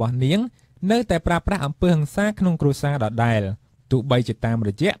ដ្ឋានរបស់នាងនៅតែប្រើប្រាស់អំពើហិង្សាក្នុងគ្រួសារដដែលទោះបីជាតាមរ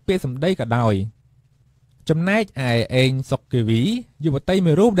យៈពាក្យសម្ដីក៏ដោយចំណែកឯអេងសុកគីវីយុវតី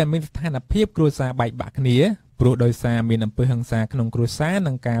មួយរូបដែលមានស្ថានភាពគ្រួសារបែកបាក់គ្នាព្រោះដោយសារមានអំពើហិង្សាក្នុងគ្រួសារ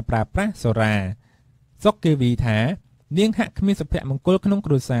និងការប្រើប្រាស់សូរ៉ាសុកគីវីថានាងហាក់គ្មានសុភមង្គលក្នុង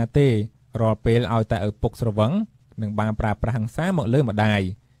គ្រួសារទេរាល់ពេលឲ្យតែឪពុកស្រវឹងនិងបានប្រើប្រាស់ហិង្សាមកលើម្ដាយ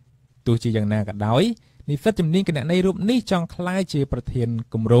ទោះជាយ៉ាងណាក៏ដោយនិស្សិតជំនាញគណនេយ្យរូបនេះចង់ក្លាយជាប្រធាន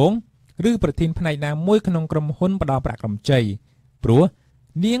គម្រោងឬប្រធានផ្នែកណាមួយក្នុងក្រុមហ៊ុនផ្ដល់ប្រាក់កម្ចីព្រោះ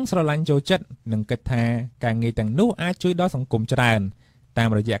នាងស្រឡាញ់ចូលចិត្តនិងគិតថាការងារទាំងនោះអាចជួយដល់សង្គមច្រើនតាម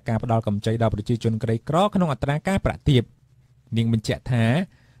រយៈការផ្ដល់កម្ចីដល់ប្រជាជនក្រីក្រក្នុងអត្រាការប្រាក់ទាបនាងបញ្ជាក់ថា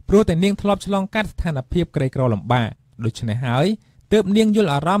ព្រោះតែនាងធ្លាប់ឆ្លងកាត់ស្ថានភាពក្រីក្រលំបាកដូច្នេះហើយទើបនាងយល់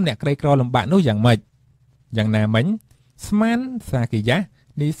អារម្មណ៍អ្នកក្រីក្រលំបាកនោះយ៉ាងម៉េចយ៉ាងណាមិញស្មានសាគីយ៉ា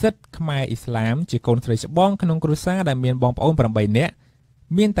និស្សិតខ្មែរអ៊ីស្លាមជាកូនស្រីច្បងក្នុងគ្រួសារដែលមានបងប្អូន8នាក់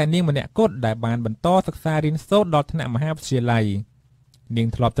មានតែនាងម្នាក់គត់ដែលបានបន្តសិក្សារៀនសូត្រដល់ថ្នាក់មហាវិទ្យាល័យនាង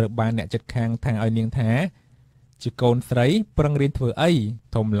ធ្លាប់ត្រូវបានអ្នកជិតខាងថាឲ្យនាងថាជាកូនស្រីប្រឹងរៀនធ្វើអី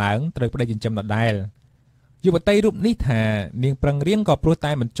ធំឡើងត្រូវប្តីចិញ្ចឹមដដែលយុវតីរូបនេះថានាងប្រឹងរៀនក៏ព្រោះ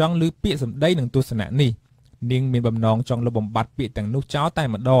តែមិនចង់ឮពាក្យសម្ដីនិងទស្សនៈនេះនាងមានបំណងចង់លុបបំបាត់ពាក្យទាំងនោះចោលតែ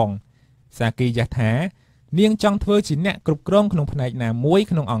ម្ដងសាគីយ៉ាថានាងចង់ធ្វើជាអ្នកគ្រប់គ្រងក្នុងផ្នែកណាមួយ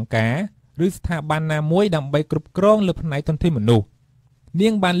ក្នុងអង្គការឬស្ថាប័នណាមួយដើម្បីគ្រប់គ្រងលើផ្នែកធនធានមនុស្សនា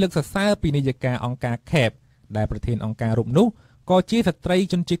ងបានលើកសរសើរពីនាយិកាអង្គការ Khmer ដែលប្រធានអង្គការរូបនោះក៏ជាស្ត្រី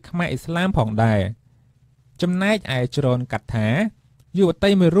ជនជាតិខ្មែរអ៊ីស្លាមផងដែរចំណែកឯជ្រនកាត់ថាយុវតី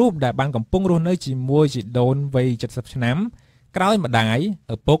មួយរូបដែលបានកំពុងរស់នៅជាមួយជីដូនវ័យ70ឆ្នាំក្រោយម្ដាយ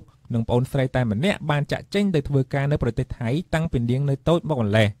ឪពុកនិងប្អូនស្រីតែម្នាក់បានចាក់ចេញទៅធ្វើការនៅប្រទេសថៃតាំងពីនាងនៅតូចមក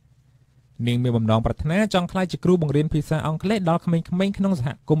ម្ល៉េះនាងមានបំណងប្រាថ្នាចង់ក្លាយជាគ្រូបង្រៀនភាសាអង់គ្លេសដល់ក្មេងៗក្នុងសហ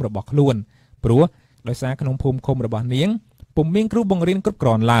គមន៍របស់ខ្លួនព្រោះដោយសារក្នុងភូមិឃុំរបស់នាងពុំមានគ្រូបង្រៀនគ្រប់គ្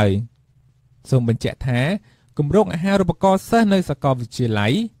រាន់ឡើយសូមបញ្ជាក់ថាគម្រោងអាហារូបករណ៍សិស្សនៅសាកលវិទ្យាល័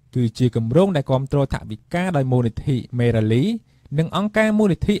យគឺជាគម្រោងដែលគាំទ្រថវិកាដោយមូលនិធិមេរ៉ាលីនិងអង្គការមូល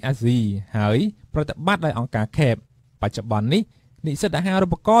និធិអាស៊ីហើយប្រតិបត្តិដោយអង្គការ Khmer បច្ចុប្បន្ននេះនិស្សិតអាហារូ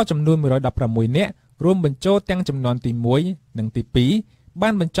បករណ៍ចំនួន116នាក់រួមបញ្ចូលទាំងចំនួនទី1និងទី2បា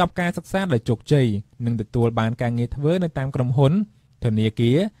នបញ្ចប់ការសិក្សាដោយជោគជ័យនិងទទួលបានការងារធ្វើនៅតាមក្រុមហ៊ុនធនា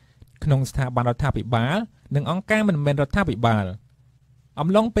គារក្នុងស្ថាប័នរដ្ឋាភិបាលនិងអង្គការមិនមែនរដ្ឋាភិបាលអំ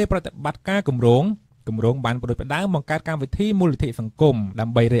ឡុងពេលប្រតិបត្តិការគម្រោងបានបដិបដើមបង្កើតកម្មវិធីមូលនិធិសង្គមដើ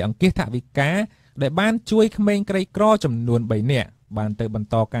ម្បីរៃអង្គាសថវិកាដែលបានជួយក្មេងក្រីក្រចំនួន3នាក់បានទៅបន្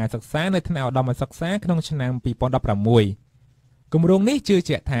តការសិក្សានៅថ្នាក់ឧត្តមសិក្សាក្នុងឆ្នាំ2016គម្រោងនេះជឿ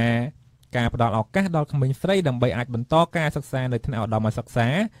ជាក់ថាការផ្ដល់ឱកាសដល់ក្មេងស្រីដើម្បីអាចបន្តការសិក្សានៅថ្នាក់ឧត្តមសិក្សា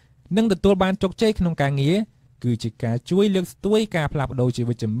និងទទួលបានជោគជ័យក្នុងការងារគឺជាការជួយលើកស្ទួយការផ្លាស់ប្ដូរជី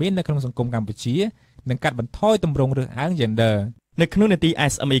វិតជំនាញនៅក្នុងសង្គមកម្ពុជានិងកាត់បន្ថយទម្រង់រើសអើង gender នៅក្នុងនីតិ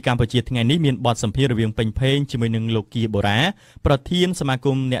SME កម្ពុជាថ្ងៃនេះមានបទសម្ភាសន៍រវាងពេញភេងជាមួយនឹងលោកគីបូរ៉ាប្រធានសមាគ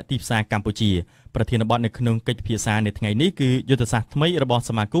មអ្នកទីផ្សារកម្ពុជាប្រធានបទនៅក្នុងកិច្ចពិភាក្សានៅថ្ងៃនេះគឺយុទ្ធសាស្ត្រថ្មីរបស់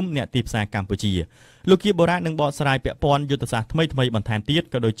សមាគមអ្នកទីផ្សារកម្ពុជាលោកគីបូរ៉ានឹងបកស្រាយពាក់ព័ន្ធយុទ្ធសាស្ត្រថ្មីបន្ថែមទៀត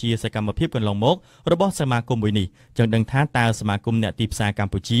ក៏ដូចជាសកម្មភាពកន្លងមករបស់សមាគមមួយនេះចឹងដឹងថាតើសមាគមអ្នកទីផ្សារក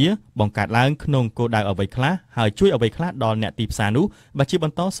ម្ពុជាបង្កើតឡើងក្នុងគោលដៅអ្វីខ្លះហើយជួយអ្វីខ្លះដល់អ្នកទីផ្សារនោះបើជាប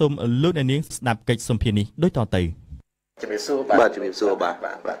ន្តសូមលោកអ្នកនាងស្ដាប់កិច្ចសម្ភាសន៍នេះដូចតទៅជំរាបសួរបាទជំរាបសួរបាទ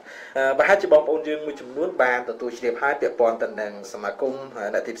ប្រហែលជាបងប្អូនយើងមួយចំនួនបានទទួលជ្រាបហើយពាក់ព័ន្ធទៅនឹងសមាគម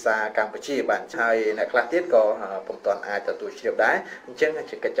អ្នកទីផ្សារកម្ពុជាបានហើយអ្នកខ្លះទៀតក៏ពុំទាន់អាចទទួលជ្រាបដែរអញ្ចឹង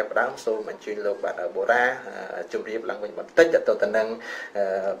ជាកិច្ចចាប់ផ្ដើមសូមអញ្ជើញលោកបាទបូរ៉ាជម្រាបឡើងវិញបន្តិចទៅនឹង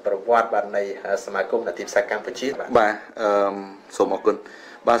ប្រវត្តិបាទនៃសមាគមអ្នកទីផ្សារកម្ពុជាបាទសូមអរគុណ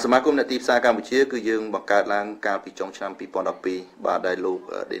បាទសមាគមអ្នកទីផ្សារកម្ពុជាគឺយើងបង្កើតឡើងកាលពីចុងឆ្នាំ2012បាទដែលលោក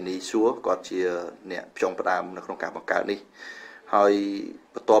ដេនីសួរគាត់ជាអ្នកផ្ចុងផ្ដើមនៅក្នុងការបង្កើតនេះហើយ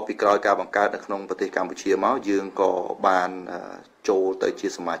បន្ទាប់ពីក្រោយការបង្កើតនៅក្នុងប្រទេសកម្ពុជាមកយើងក៏បានចូលទៅជា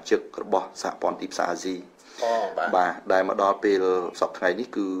សមាជិករបស់សហព័ន្ធទីផ្សារអាស៊ីបាទដែលមកដល់ពេលសប្តាហ៍ថ្ងៃនេះ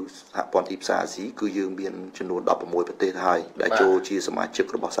គឺសហព័ន្ធទីផ្សារអាស៊ីគឺយើងមានចំនួន16ប្រទេសហើយដែលចូលជាសមាជិក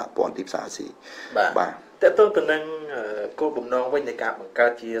របស់សហព័ន្ធទីផ្សារអាស៊ីបាទតើតើទៅនឹងគោលបំណងវិញនៃការបង្កើ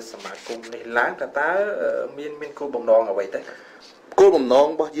តជាសមាគមនេះឡើងតើមានគោលបំណងអ្វីទៅគោលបំណង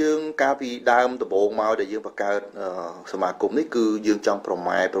របស់យើងកាលពីដើមដំបូងមកដែលយើងបង្កើតសមាគមនេះគឺយើងចង់ប្រ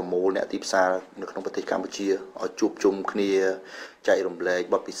មូលអ្នកទីផ្សារនៅក្នុងប្រទេសកម្ពុជាឲ្យជួបជុំគ្នាចែករំលែក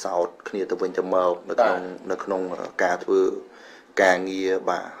បទពិសោធន៍គ្នាទៅវិញទៅមកនៅក្នុងការធ្វើការងារ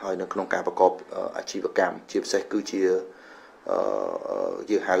បាទហើយនៅក្នុងការប្រកបអាជីវកម្មជាពិសេសគឺជា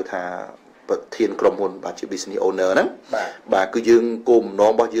យើងហៅថាប្រធានក្រុមហ៊ុនបាទជា business owner ហ្នឹងបាទគឺយើងគោលបំណ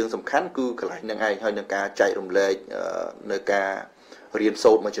ងរបស់យើងសំខាន់គឺកន្លែងហ្នឹងឯងហើយនឹងការចែករំលែកនៅការរៀន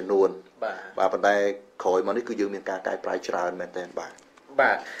សូត្រមួយចំនួនបាទប៉ុន្តែក្រោយមកនេះគឺយើងមានការកែប្រែច្រើនមែនទែនបាទ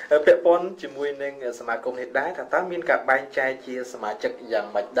ពាក់ព័ន្ធជាមួយនឹងសមាគមនេះដែរតើមានការបែងចែកជាសមាជិកយ៉ាង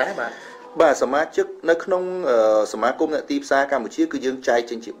ម៉េចដែរបាទសមាជិកនៅក្នុងសមាគមអ្នកទីផ្សារកម្ពុជាគឺយើងចែក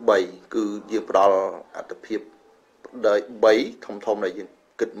ចេញជា3គឺយើងផ្ដល់អត្ថភាពដល់3ធំដែលយើង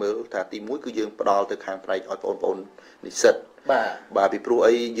គិតមើលថាទី1គឺយើងផ្ដល់ទៅខាងផ្នែកឲ្យបងប្អូននិស្សិតបាទពីព្រោះ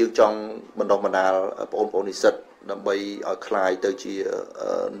អីយើងចង់បណ្ដុះបណ្ដាលបងប្អូននិស្សិតដើម្បីឲ្យคลายទៅជា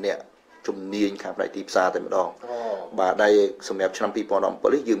អ្នកជំនាញខាងផ្នែកទីផ្សារតែម្ដងបាទដែលសម្រាប់ឆ្នាំ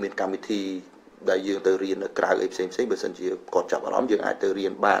2017នេះយើងមានកម្មវិធីដែលយើងទៅរៀននៅក្រៅអីផ្សេងបើសិនជាគាត់ចាប់អារម្មណ៍យើងអាចទៅរៀ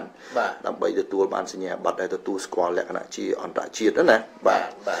នបានដើម្បីទទួលបានសញ្ញាបត្រដែលទទួលស្គាល់លក្ខណៈជាអន្តរជាតិណាបាទ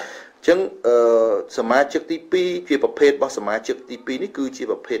អញ្ចឹងសមាជិកទី2ជាប្រភេទរបស់សមាជិកទី2នេះគឺជា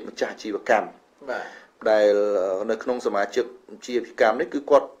ប្រភេទម្ចាស់អាជីវកម្មបាទដែលនៅក្នុងសមាជិកអាជីវកម្មនេះគឺ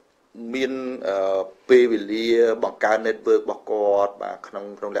គាត់មានពេលវេលាបង្កើន network របស់គាត់បាទក្នុង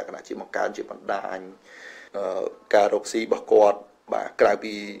លក្ខណៈជាបង្កើនជាបណ្ដាញការរកស៊ីរបស់គាត់បាទក្រៅ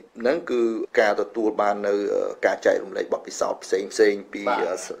ពីហ្នឹងគឺការទទួលបាននៅការចែករំលែកបទពិសោធន៍ផ្សេងពី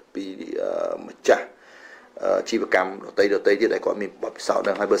ម្ចាស់ជីវកម្មដទៃទៀតដែលគាត់មានបទពិសោធន៍ហ្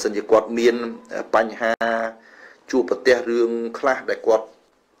នឹងហើយបើសិនជាគាត់មានបញ្ហាជួបប្រទះរឿងខ្លះដែលគាត់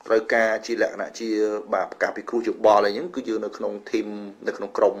ត្រូវការជាលក្ខណៈជាបាទការពិគ្រោះយោបល់អីហ្នឹងគឺយើងនៅក្នុងធីមនៅក្នុង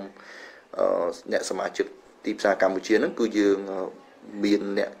ក្រុមអ្នកសមាជិកទីផ្សារកម្ពុជាហ្នឹងគឺយើងមាន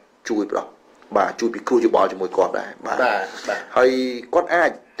អ្នកជួយប្រោះបាទជួយពិគ្រោះយោបល់ជាមួយគាត់ដែរបាទហើយគាត់អាច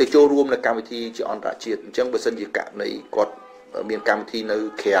ទៅចូលរួមនៅកម្មវិធីជាអន្តរជាតិអញ្ចឹងបើសិនជាករណីគាត់មានកម្មវិធីនៅ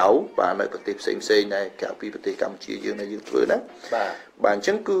ក្រៅបាទនៅប្រទេសផ្សេងដែរក្រៅពីប្រទេសកម្ពុជាយើងធ្វើណាបាទអញ្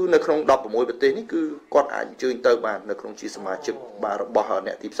ចឹងគឺនៅក្នុង16ប្រទេសនេះគឺគាត់អាចអញ្ជើញទៅបាទនៅក្នុងជាសមាជិកបាទរបស់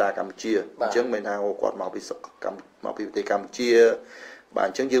អ្នកទីផ្សារកម្ពុជាអញ្ចឹងមិនថាគាត់មកពីប្រទេសកម្ពុជាបាទ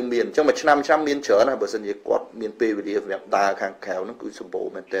អញ្ចឹងយើងមានអញ្ចឹងមួយឆ្នាំមានច្រើនណាបើសិនជាគាត់មានពេលវេលាសម្រាប់ដើរខាងក្រៅហ្នឹងគឺសម្បូរ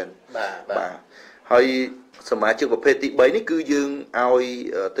មែនទែនបាទហើយសមាជិកប្រភេទទី3នេះគឺយើងឲ្យ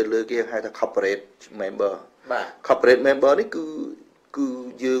ទៅលើគេហៅថា corporate member បាទ corporate member នេះគឺ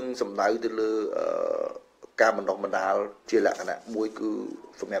យើងសំដៅទៅលើការបណ្ដុះបណ្ដាលជាលក្ខណៈមួយគឺ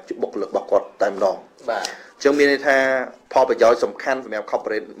សម្រាប់ជាបុគ្គលិករបស់គាត់តែម្ដងបាទអញ្ចឹងមានន័យថាផលប្រយោជន៍សំខាន់សម្រាប់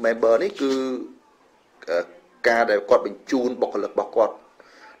corporate member នេះគឺការដែលគាត់បញ្ជូនបុគ្គលិករបស់គាត់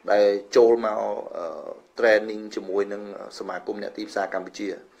ដែលចូលមក training ជាមួយនឹងសមាគមអ្នកទីផ្សារកម្ពុជា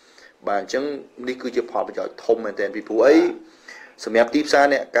បាទអញ្ចឹងនេះគឺជាផលប្រយោជន៍ធំមែនទែនពីព្រោះអីសម្រាប់ទីផ្សារ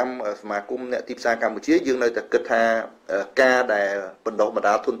សមាគមអ្នកទីផ្សារកម្ពុជាយើងនៅតែគិតថាការដែលបណ្ដុះបណ្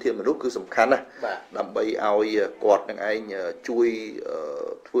ដាលធនធានមនុស្សគឺសំខាន់ណាស់ដើម្បីឲ្យគាត់នឹងឯងជួយ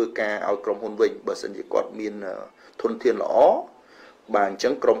ធ្វើការឲ្យក្រុមហ៊ុនវិញបើសិនជាគាត់មានធនធានល្អបាទអញ្ចឹ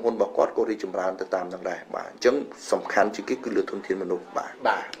ងក្រុមហ៊ុនរបស់គាត់ក៏រីកចម្រើនទៅតាមនឹងដែរបាទអញ្ចឹងសំខាន់ជាងគេគឺលើធនធានមនុស្សបាទ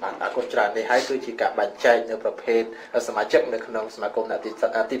អរគុណច្រើននេះហើយគឺជាការបែងចែកនៅប្រភេទសមាជិកនៅក្នុងសមាគមអ្នកទី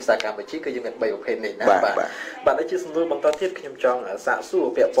ផ្សារកម្ពុជាគឺយើងមាន3ប្រភេទនេះណាបាទដូចជាសំណួរបន្តទៀតខ្ញុំចង់សាកសួរ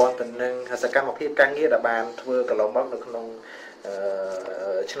ពាក់ព័ន្ធទៅនឹងសកម្មភាពការងារដែលបានធ្វើកន្លងមកនៅក្នុង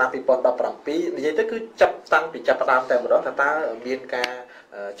ឆ្នាំ2017និយាយទៅគឺចាប់ផ្ដើមតែម្ដងតើមានការ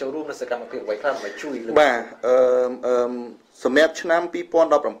ចូលរួមនៅសកម្មភាពអ្វីខ្លះដើម្បីជួយបាទសម្រាប់ឆ្នាំ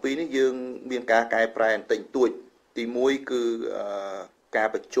2017នេះយើងមានការកែប្រែបន្តិចតួចទី1គឺការ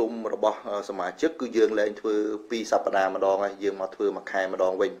ប្រជុំរបស់សមាជិកគឺយើងលែងធ្វើ2សប្តាហ៍ម្ដងហើយយើងមកធ្វើមួយខែម្ដ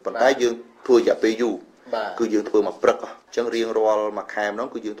ងវិញប៉ុន្តែយើងធ្វើរយៈពេលយូរគឺយើងធ្វើមួយព្រឹកអញ្ចឹងរៀងរាល់មួយខែម្ដង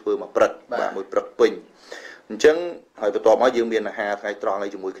គឺយើងធ្វើមួយព្រឹកបាទមួយព្រឹកពេញអញ្ចឹងហើយបន្ទាប់មកយើងមានអាហារថ្ងៃត្រង់ឲ្យ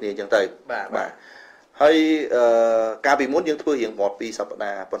ជាមួយគ្នាអញ្ចឹងទៅបាទហើយកាលពីមុនយើងធ្វើរៀងរាល់2សប្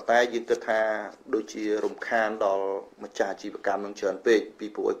តាហ៍ប៉ុន្តែយើងគិតថាដូចជារំខានដល់ម្ចាស់អាជីវកម្មនឹងច្រើនពេកពី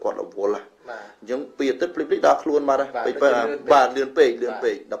ព្រោះឲ្យគាត់រវល់ អញ្ចឹងពីអាទិត្យភ្លេចដល់ខ្លួនបាត់ហើយបាទលឿនពេកដ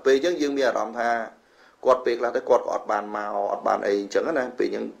ល់ពេលអញ្ចឹងយើងមានអារម្មណ៍ថាគាត់ពេលខ្លះទៅគាត់ក៏អត់បានមកអត់បានអីអញ្ចឹងណាពេល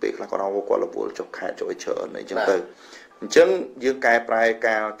អញ្ចឹងពេលខ្លះគាត់គាត់រវល់ចុះខែចុះឲ្យច្រើនអីអញ្ចឹងទៅអញ្ចឹងយើងកែប្រែ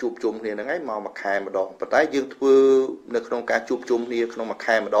ការជួបជុំគ្នាហ្នឹងឯងមកមួយខែម្ដងប៉ុន្តែយើងធ្វើនៅក្នុងការជួបជុំគ្នាក្នុងមួយ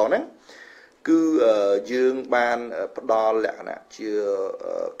ខែម្ដងហ្នឹងគឺយើងបានផ្ដល់លក្ខណៈជា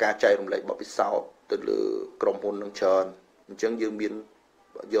ការចែករំលែកបទពិសោធន៍ទៅលើក្រុមហ៊ុននឹងច្រើនអញ្ចឹងយើងមាន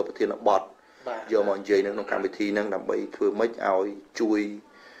យកប្រធានបទយកមកនិយាយនៅក្នុងកម្មវិធីហ្នឹងដើម្បីធ្វើម៉េចឲ្យជួយ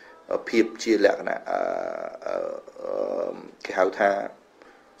ភាពជាលក្ខណៈគេហៅថា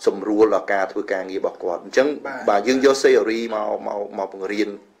សម្រួលដល់ការធ្វើការងាររបស់គាត់អញ្ចឹងបាទយើងយក theory មកបង្រៀន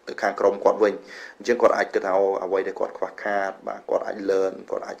ទៅខាងក្រុមគាត់វិញអញ្ចឹងគាត់អាចគិតថាអ្វីដែលគាត់ខ្វះខាតបាទគាត់អាច learn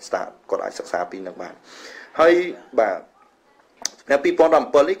គាត់អាច start គាត់អាចសិក្សាពីនឹងបានហើយបាទនៅ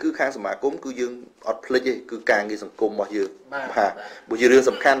2017នេះគឺខាងសមាគមគឺយើងអត់ភ្លេចទេគឺការងារសង្គមរបស់យើងបាទព្រោះជារឿង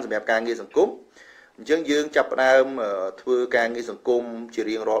សំខាន់សម្រាប់ការងារសង្គមអញ្ចឹងយើងចាប់ផ្ដើមធ្វើការងារសង្គមជា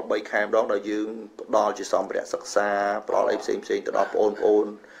រៀងរាល់3ខែម្ដងដោយយើងផ្ដល់ជាសម្ភារៈសិក្សាផ្ដល់អីផ្សេងៗទៅដល់បងប្អូន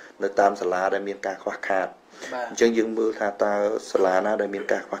នៅតាមសាលាដែលមានការខ្វះខាតអញ្ចឹងយើងមើលថាតើសាលាណាដែលមាន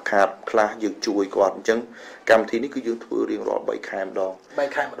ការខ្វះខាតខ្លះយើងជួយគាត់អញ្ចឹងកម្មវិធីនេះគឺយើងធ្វើរៀងរាល់3ខែម្ដង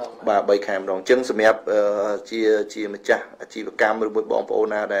3ខែម្ដងបាទ3ខែម្ដងអញ្ចឹងសម្រាប់ជាម្ចាស់អាជីវកម្មឬមួយបងប្អូន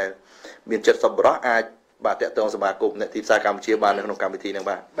ណាដែលមានចិត្តសប្បុរសអាចបាទតាក់ទងសមាគមអ្នកទីផ្សារកម្ពុជាបាននៅក្នុងកម្មវិធីហ្នឹង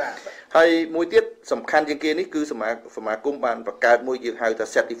បាទហើយមួយទៀតសំខាន់ជាងគេនេះគឺសមាគមបានបង្កើតមួយយើងហៅថា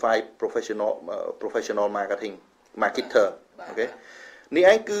certified professional marketer អូខេនេះ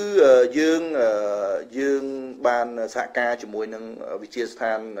ឯងគឺយើងបានសហការជាមួយនឹងវិទ្យាស្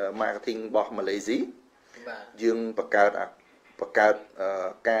ថាន marketing របស់ម៉ាឡេស៊ីយើងបង្កើត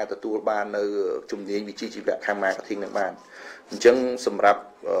ការទទួលបាននៅជំនាញវិជ្ជាជីវៈខាង marketing នឹងបានអញ្ចឹងសម្រាប់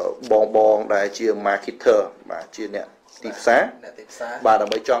បងដែលជា marketer បាទជាអ្នកទីផ្សារបាទដើ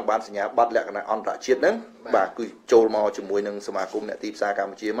ម្បីចង់បានសញ្ញាបត្រលក្ខណៈអន្តរជាតិហ្នឹងបាទគឺចូលមកជាមួយនឹងសមាគមអ្នកទីផ្សារក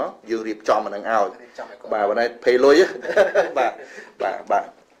ម្ពុជាមកយើងរៀបចំអាហ្នឹងឲ្យបាទបណ្ដៃភេលុយ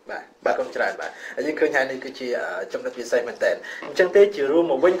បាទកុំច្រើនបាទហើយយើងឃើញថានេះគឺជាចំណុចពិសេសមែនតើអញ្ចឹងទេជារួម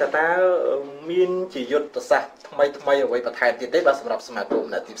មកវិញតើមានជាយុទ្ធសាស្ត្រថ្មីអ្វីបន្ថែមទៀតទេបាទសម្រាប់សមាគម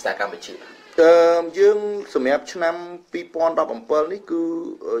អ្នកទីផ្សារកម្ពុជាយើងសម្រាប់ឆ្នាំ2017នេះគឺ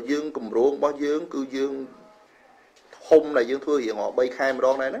យើងគម្រោងរបស់យើងគឺយើងធំដែលយើងធ្វើរៀងរាល់3ខែម្ដ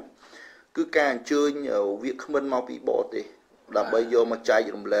ងដែរណាគឺការអញ្ជើញវាគ្មិនមកពីបរទេសដើម្បីយកមកចែក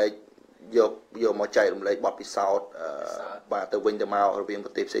រំលែកយកមកចែករំលែកបទពិសោធន៍បាទទៅវិញទៅមករវាងប្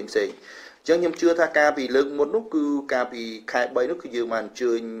រទេសផ្សេងអញ្ចឹងខ្ញុំជឿថាការពីលើកមុននោះគឺការពីខែ3នោះគឺយើងបានអញ្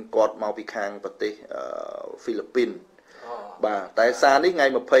ជើញគាត់មកពីខាងប្រទេសហ្វីលីពីនបាទតែសារនេះថ្ងៃ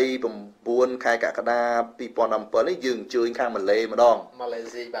29ខែកក្កដា2017នេះយើងអញ្ជើញខាងម៉ាឡេម្ដងម៉ាឡេ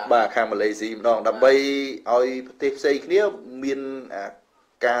ស៊ីបាទខាងម៉ាឡេស៊ីម្ដងដើម្បីឲ្យប្រទេសផ្សេងគ្នាមាន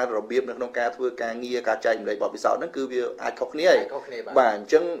ការរបៀបនៅក្នុងការធ្វើការងារការចែករំលែកបទពិសោធន៍ហ្នឹងគឺវាអាចខុសគ្នាហើយបាទអញ្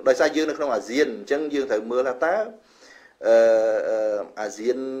ចឹងដោយសារយើងនៅក្នុងអាស៊ានអញ្ចឹងយើងត្រូវមើលថាតើអា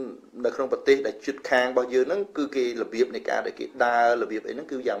ស៊ាននៅក្នុងប្រទេសដែលជិតខាងរបស់យើងហ្នឹងគឺគេរបៀបនៃការដែលគេដើររបៀបអីហ្នឹង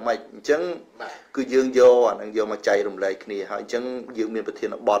គឺយ៉ាងម៉េចអញ្ចឹងគឺយើងយកអាហ្នឹងយកមកចែករំលែកគ្នាហើយអញ្ចឹងយើងមានប្រធាន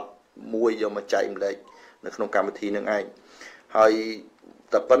បទមួយយកមកចែករំលែកនៅក្នុងកម្មវិធីហ្នឹងឯងហើយ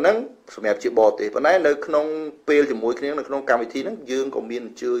តែប៉ុណ្ណឹងសម្រាប់ជាបរទេសប៉ុន្តែនៅក្នុងពេលជាមួយគ្នានៅក្នុងកម្មវិធីហ្នឹងយើងក៏មានអ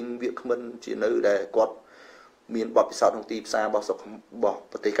ញ្ជើញវាគ្មិនជានៅដែលគាត់មានបទពិសោធន៍ក្នុងទីផ្សាររបស់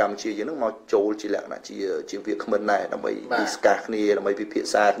ប្រទេសកម្ពុជាយើងហ្នឹងមកចូលជាលក្ខណៈជាវាគ្មិនដែរដើម្បីឌីស្កាសគ្នាដើម្បីពិភា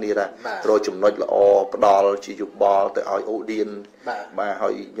ក្សាគ្នាថារកចំណុចល្អផ្ដល់ជាយោបល់ទៅឲ្យអូឌៀនបាទហើ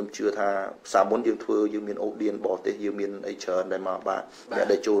យខ្ញុំជឿថាផ្សារមុនយើងមានអូឌៀនបរទេសយើងមានអីច្រើនដែរមកបាទអ្នក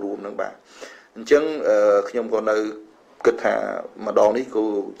ដែលចូលរួមហ្នឹងបាទអញ្ចឹងខ្ញុំក៏នៅគិតថាម្ដងនេះគឺ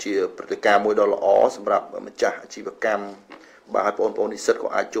ជាព្រឹត្តិការណ៍មួយដ៏ល្អសម្រាប់ម្ចាស់អាជីវកម្មបាទហើយបងប្អូននិស្សិតក៏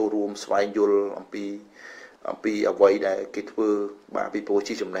អាចចូលរួមស្វែងយល់អំពីអ្វីដែលគេធ្វើបាទពីព្រោះ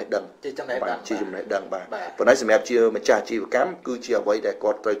ជាចំណេះដឹងជាចំណេះដឹងបាទប៉ុន្តែសម្រាប់ជាម្ចាស់អាជីវកម្មគឺជាអ្វីដែល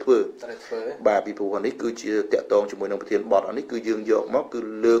គាត់ត្រូវធ្វើបាទពីព្រោះនេះគឺជាតាក់ទងជាមួយនឹងប្រធានបទនេះគឺយើងយកមកគឺ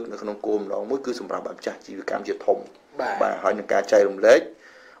លើកនៅក្នុងគោលម្ដងមួយគឺសម្រាប់ម្ចាស់អាជីវកម្មជាធំបាទហើយនឹងការចែករំលែក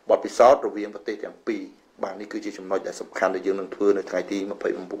បទពិសោធន៍រវាងប្រទេសទាំងពីរបាទនេះគឺជាចំណុចដែលសំខាន់ដែលយើងនឹងធ្វើនៅថ្ងៃទី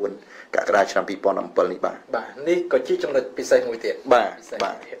29កក្កដាឆ្នាំ2017នេះបាទនេះក៏ជាចំណុចពិសេសមួយទៀតបា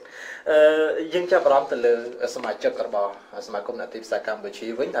ទយើងចាប់អារម្មណ៍ទៅលើសមាជិករបស់សមាគមអ្នកទីផ្សារកម្ពុជា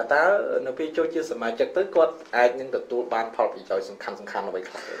វិញតើនៅពេលចូលជាសមាជិកទៅគាត់អាចនឹងទទួលបានផលប្រយោជន៍សំខាន់អ្វី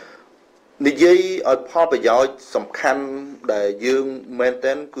ខ្លះនិយាយឲ្យផលប្រយោជន៍សំខាន់ដែលយើងមែន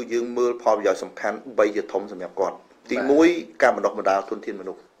ទែនគឺយើងមើលផលប្រយោជន៍សំខាន់3ជាធំសម្រាប់គាត់ទី1ការបណ្ដុះបណ្ដាលធនធានម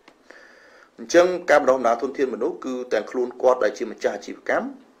នុស្សអញ្ចឹងការបណ្ដុះបណ្ដាលធនធានមនុស្សគឺទាំងខ្លួនគាត់ដែលជាម្ចាស់អាជីវកម្ម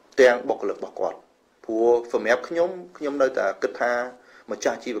ទាំងបុគ្គលិករបស់គាត់ព្រោះសម្រាប់ខ្ញុំនៅតែគិតថាម្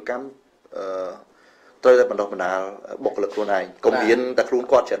ចាស់អាជីវកម្ម ត្រូវតែបណ្ដុះបណ្ដាលបុគ្គលិកខ្លួនឯងកុំមានតែខ្លួន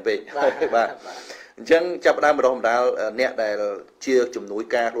គាត់ច្រើនពេកបាទអញ្ចឹងចាប់ផ្ដើមបណ្ដុះបណ្ដាលអ្នកដែលជាជំនួយ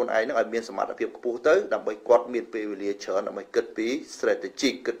ការខ្លួនឯងហ្នឹងឲ្យមានសមត្ថភាពខ្ពស់ទៅដើម្បីគាត់មានពេលវេលាច្រើនដើម្បីគិតពី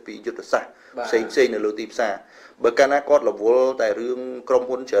strategic គិតពីយុទ្ធសាស្ត្រផ្សេងៗនៅលើទីផ្សារបើកាលណាគាត់រវល់តែរឿងក្រុម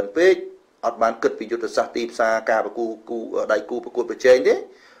ហ៊ុនច្រើនពេកអត់បានគិតពីយុទ្ធសាស្ត្រទីផ្សារការប្រគូដៃគូប្រកួតប្រជែងទេ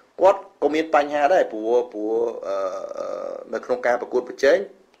គាត់ក៏មានបញ្ហាដែរព្រោះនៅក្នុងការប្រកួតប្រជែង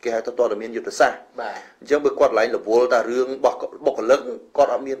គេហៅថាតើមានយុទ្ធសាស្ត្របាទអញ្ចឹងបើគាត់ឡើងរវល់តែរឿងរបស់បុគ្គលិកគា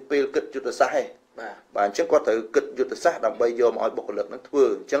ត់អត់មានពេលគិតយុទ្ធសាស្ត្រទេបាទអញ្ចឹងគាត់ត្រូវគិតយុទ្ធសាស្ត្រដើម្បីយកមកឲ្យបុគ្គលិកនឹងធ្វើ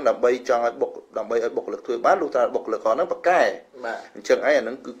អញ្ចឹងដើម្បីចង់ឲ្យដើម្បីឲ្យបុគ្គលិកធ្វើបានលុះត្រាបុគ្គលិកគាត់នឹងប្រកែបាទអញ្ចឹងឯងអា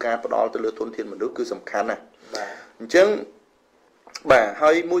នឹងគឺការផ្ដោតទៅលើធនធានមនុស្សគឺសំខាន់ណាស់បាទអញ្ចឹងបាទហើ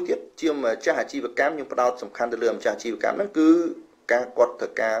យមួយទៀតជាម្ចាស់អាជីវកម្មខ្ញុំផ្ដោតសំខាន់ទៅលើម្ចាស់អាជីវកម្មហ្នឹងគឺការគាត់ត្រូ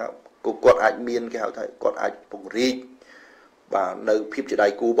វការគាត់អាចមានគេហៅថាគាត់អាចពង្រីកបាទនៅភាពជាដៃ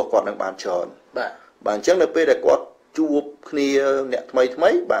គូរបស់គាត់នឹងបានច្រើនបាទអញ្ចឹងនៅពេលដែលគាត់ជួបគ្នាអ្នកថ្មី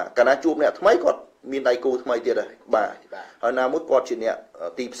បាទកាលណាជួបអ្នកថ្មីគាត់មានដៃគូថ្មីទៀតហើយបាទហើយណាមួយគាត់ជាអ្នក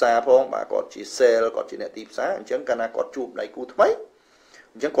ទីផ្សារផងបាទគាត់ជា sale គាត់ជាអ្នកទីផ្សារអញ្ចឹងកាលណាគាត់ជួបដៃគូថ្មី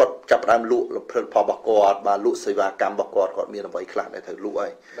អញ្ចឹងគាត់ចាប់ផ្ដើមលក់ផលិតផលរបស់គាត់បាទលក់សេវាកម្មរបស់គាត់មានអ្វីខ្លះដែលត្រូវលក់ហើ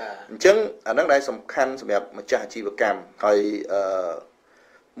យអញ្ចឹងអាហ្នឹងដែលសំខាន់សម្រាប់ម្ចាស់អាជីវកម្មហើយ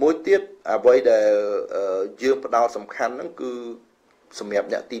មួយទៀតអ្វីដែលយើងផ្ដោតសំខាន់ហ្នឹងគឺសម្រាប់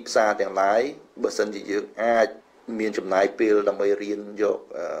អ្នកទីផ្សារទាំងឡាយបើសិនជាយើងអាចមានចំណាយពេលដើម្បីរៀនយក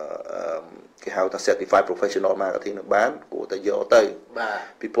គេហៅថា certified professional marketing នឹងបានគួរតែយកទៅបាទ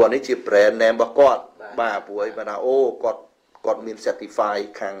ពីព្រោះនេះជា brand name របស់គាត់បាទព្រោះអីបាទអូគាត់មាន certified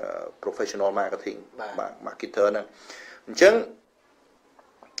ខាង professional marketing បាទ marketer ហ្នឹងអញ្ចឹង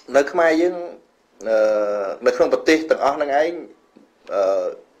នៅខ្មែរយើងនៅក្នុងប្រទេសទាំងអស់ហ្នឹងឯង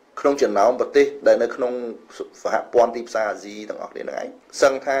ក្នុងចំណោមប្រទេសដែលនៅក្នុងសហព័ន្ធទីផ្សារអាស៊ីទាំងអស់គ្នាហ្នឹងឯងសឹ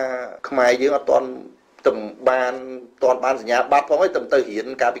ងថាខ្មែរយើងអត់ទាន់បានសញ្ញាបត្រផងហើយទៅរៀន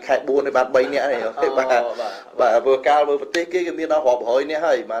កាលពីខែ4នេះបាន3នាក់ហើយបាទព្រោះកាលមើលប្រទេសគេមានដល់រាប់រយនាក់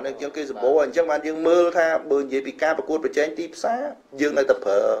ហើយបាទនឹងជាងគេសម្បូរអញ្ចឹងបានយើងមើលថាបើនិយាយពីការប្រកួតប្រជែងទីផ្សារយើងនៅតែប្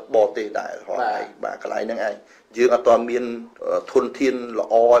រើបរទេសដែររាល់ថ្ងៃបាទកន្លែងហ្នឹងឯងយើងអត់ទាន់មានធនធានល្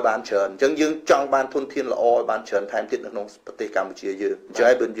អឲ្យបានច្រើនអញ្ចឹងយើងចង់បានធនធានល្អឲ្យបានច្រើនថែមទៀតនៅក្នុងប្រទេសកម្ពុជាយើងអញ្ចឹង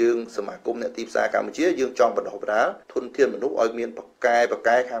ហើយបើយើងសមាគមអ្នកទីផ្សារកម្ពុជាយើងចង់បណ្ដុះបណ្ដាលធនធានមនុស្សឲ្យមានប្រ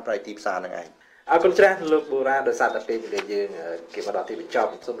កែខាងផ្នែកទីផ្សារហ្នឹងឯងអរគុណច្រើនលោកបូរ៉ាដោយសារតែពេលវេលាយើងគេមកដល់ទីបញ្ចប់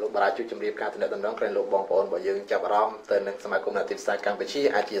សូមលោកបូរ៉ាជួយជម្រាបការតំណែងក្រែងលោកបងប្អូនរបស់យើងចាប់អារម្មណ៍ទៅនឹងសមាគមអ្នកទីផ្សារកម្ពុជា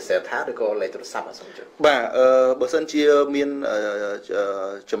អាចជាសេដ្ឋាឬក៏លេខទូរស័ព្ទអសូមជួយបាទបើសិនជាមាន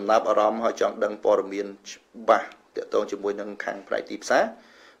ចំណាប់អារម្មណ៍ហើយចង់ដឹងព័ត៌មានច្បាស់ទាក់ទងជាមួយនឹងខាងផ្នែកទីផ្សារ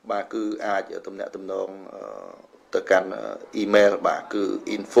បាទគឺអាចទំនាក់ទំនងទៅកាន់អ៊ីមែលបាទគឺ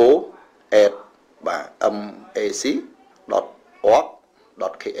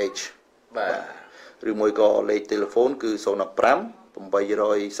info@mac.org.kh បាទឬមួយក៏លេខទូរស័ព្ទគឺ015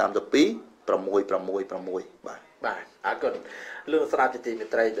 832 666បាទអរគុណលោកស្រាវជ្រាវទីមេ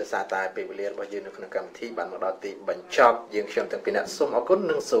ត្រីដោយសារតែពេលវេលារបស់យើងនៅក្នុងកម្មវិធីបានមកដល់ទីបញ្ចប់យើងខ្ញុំទាំងពីរអ្នកសូមអរគុណ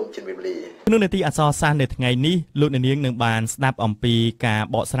និងសូមជម្រាបលាក្នុងនាទីអក្សរសាស្ត្រនៅថ្ងៃនេះលោកអ្នកនាងនឹងបានស្ដាប់អំពីការ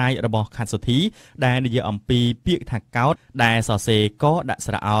បកស្រាយរបស់ខាត់សុធីដែលនិយាយអំពីពាក្យថាកោតដែលសរសេរកដាក់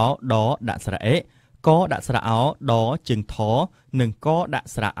ស្រោដដាក់ស្រអេកដាក់ស្រោដជើងថនិងកដាក់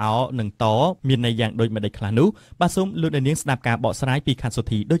ស្រោនិងតមានន័យយ៉ាងដូចម្ដេចខ្លះនោះបាទសូមលោកអ្នកនាងស្ដាប់ការបកស្រាយពីខាត់សុ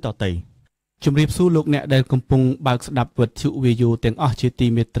ធីដូចតទៅជំរាបសួរលោកអ្នកដែលកំពុងបើកស្ដាប់វិទ្យុ VAYO ទាំងអស់ជាទី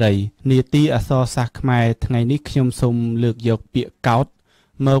មេត្រីនាទីអក្សរសាស្ត្រខ្មែរថ្ងៃនេះខ្ញុំសូមលើកយកពាក្យកោត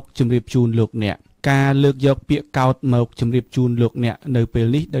មកជម្រាបជូនលោកអ្នកការលើកយកពាក្យកោតមកជម្រាបជូនលោកអ្នកនៅពេល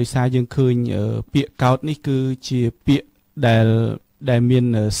នេះដោយសារយើងឃើញពាក្យកោតនេះគឺជាពាក្យដែលមាន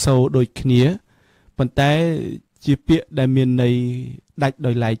សូរដូចគ្នាប៉ុន្តែជាពាក្យដែលមានន័យដាច់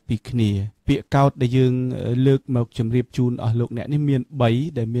ដោយឡែកពីគ្នាពាក្យកោតដែលយើងលើកមកជម្រាបជូនអស់លោកអ្នកនេះមាន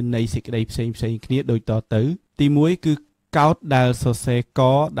3ដែលមានន័យសេចក្តីផ្សេងគ្នាដូចតទៅទី1គឺកោតដែលសរសេរក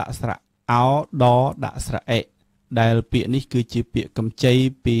ដាក់ស្រអោដដាក់ស្រអេដែលពាក្យនេះគឺជាពាក្យកម្ចី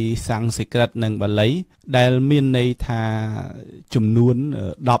ពីសំស្ក្រឹតនិងបាលីដែលមានន័យថាចំនួន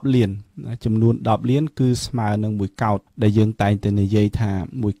10លានចំនួន10លានគឺស្មើនឹង1កោតដែលយើងតែងតែនិយាយថា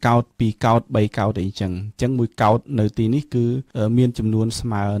1កោត2កោត3កោតអីចឹង1កោតនៅទីនេះគឺមានចំនួនស្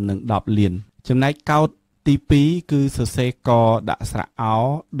មើនឹង10លានចំណែកកោតទី2គឺសរសេរកដាក់ស្រអោ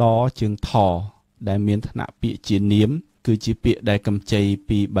ដជើងថដែលមានឋានៈពាក្យជានាមគឺជាពាក្យដែលកម្ចី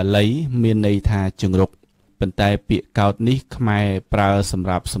ពីបាលីមានន័យថាជង្រុកប៉ុន្តែពាក្យកោតនេះខ្មែរប្រើសម្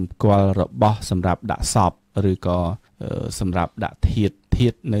រាប់សម្គាល់របស់សម្រាប់ដាក់សពឬក៏សម្រាប់ដាក់ធា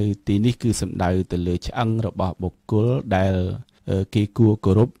តុនៅទីនេះគឺសំដៅទៅលើឆ្អឹងរបស់បុគ្គលដែលគេគួរ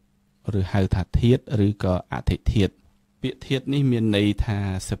គោរពឬហៅថាធាតុឬក៏អធិធាតុ ពាក្យធាតុនេះមានន័យថា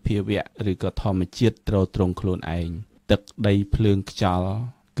សភាវៈឬក៏ធម្មជាតិត្រូវត្រង់ខ្លួនឯងទឹកដីភ្លើងខ្យល់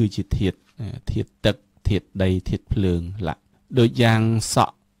គឺជាធាតុទឹកធាតុដីធាតុភ្លើងឡាក់ដូចយ៉ាងស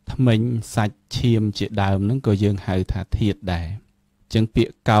ក់ធ្មេញសាច់ឈាមជាដើមហ្នឹងក៏យើងហៅថាធាតុដែរចឹងពា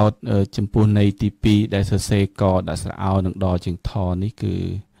ក្យកោតចំពោះន័យទី2ដែលសរសេរកដាក់ស្រអោនិងដជាងថនេះគឺ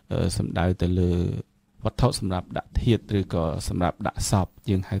សំដៅទៅលើវត្ថុសម្រាប់ដាក់ធាតុឬក៏សម្រាប់ដាក់សព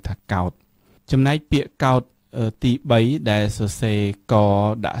យើងហៅថាកោតចំណែកពាក្យកោតទី3ដែលសរសេរក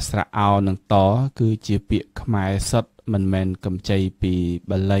ដាក់ស្រអោនិងតគឺជាពាក្យខ្មែរសុទ្ធមិនមែនកម្ចីពី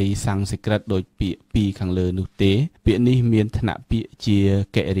បាលីសំស្ក្រឹតដូចពាក្យពីរខាងលើនោះទេពាក្យនេះមានឋានៈពាក្យជា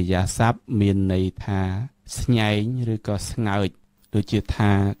កិរិយាសព្ទមានន័យថាស្ញែងឬក៏ស្ងើចដូចជា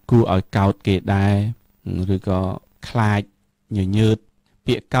ថាគួរឲ្យកោតគេដែរឬក៏ខ្លាចញញើត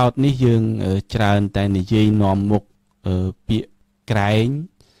ពាក្យកោតនេះយើងច្រើនតែនិយាយនាំមុខពាក្យក្រែង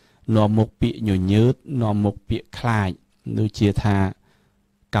នាំមុខពាក្យញញើតនាំមុខពាក្យខ្លាចដូចជាថា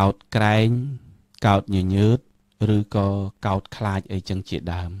កោតក្រែងកោតញញើតឬក៏កោតខ្លាចអីចឹងជា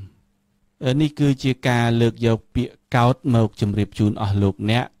ដើមនេះគឺជាការលើកយកពាក្យកោតមកជម្រាបជូនអស់លោក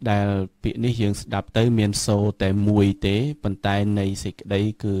អ្នកដែលពាក្យនេះយើងស្ដាប់ទៅមានសូរតែមួយទេប៉ុន្តែន័យសេចក្តី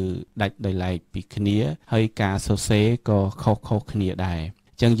គឺដាច់ដោយឡែកពីគ្នាហើយការសរសេរក៏ខុសៗគ្នាដែរ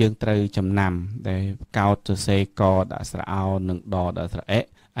ចឹងយើងត្រូវចំណាំដែលកោតសរសេរកដាក់ស្រអោនិងដដាក់ស្រអិ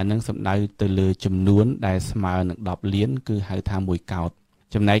អានឹងសំដៅទៅលើចំនួនដែលស្មើនឹង10លានគឺហៅថាមួយកោត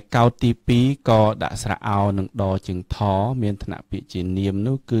ចំណែកកោតទី2កដាក់ស្រអោនិងដជាងថមានឋានៈពាក្យជានាម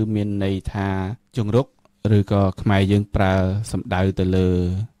នោះគឺមានន័យថាជង្រុកឬក៏ខ្មែរយើងប្រើសំដៅទៅលើ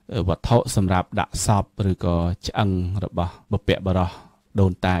វត្ថុសម្រាប់ដាក់សពឬក៏ឆ្អឹងរបស់បុព្វបុរសដូ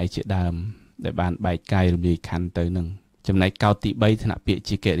នតាជាដើមដែលបានបែកកាយរំលាយខន្ធទៅនឹងចំណែកកោតទី3ឋានៈពាក្យ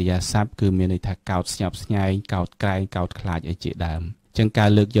ជាកិរិយាសព្ទគឺមានន័យថាកោតស្ញប់ស្ញែងកោតក្រែងកោតខ្លាចអីជាដើមចឹងការ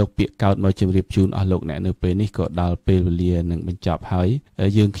លើកយកពាក្យកោតមកជម្រាបជូនអស់លោកអ្នកនៅពេលនេះក៏ដល់ពេលវេលានឹងបញ្ចប់ហើយ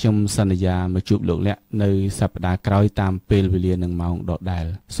យើងខ្ញុំសន្យាមកជួបលោកអ្នកនៅសប្តាហ៍ក្រោយតាមពេលវេលានិងម៉ោងដដែល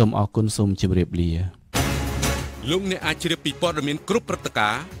សូមអរគុណសូមជម្រាបលាលោកអ្នកអាចជ្រាបពីព័ត៌មានគ្រប់ព្រឹត្តិកា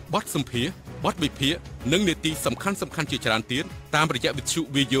រណ៍បទសម្ភាសន៍បទវិភាគនិងនីតិសំខាន់ជាច្រើនទៀតតាមរយៈវិទ្យុ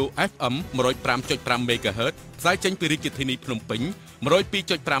VAYO FM 105.5 MHz ផ្សាយចេញពីរាជធានីភ្នំពេញ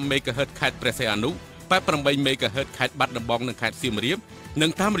 102.5 MHz ខេត្តព្រះសីហនុ 88 MHz ខេត្តបាត់ដំបងនិងខេត្តសៀមរាបនិ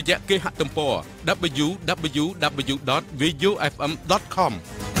ងតាមរយៈគេហទំព័រ www.vayofm.com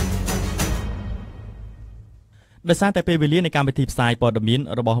ដោយសារតែពេលវេលានៃកម្មវិធីផ្សាយព័ត៌មាន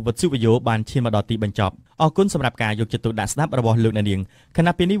របស់វិទ្យុ VAYO បានឈានមកដល់ទីបញ្ចប់អរគុណសម្រាប់ការយកចិត្តទុកដាក់ស្ដាប់របស់លោកអ្នកនាងខ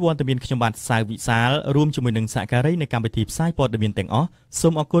ណៈពេលនេះវត្តមានខ្ញុំបាទសាវវិសាលរួមជាមួយនឹងសហការីនៃកម្មវិធីផ្សាយព័ត៌មានទាំងអស់សូ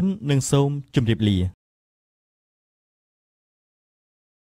មអរគុណនិងសូមជម្រាបលា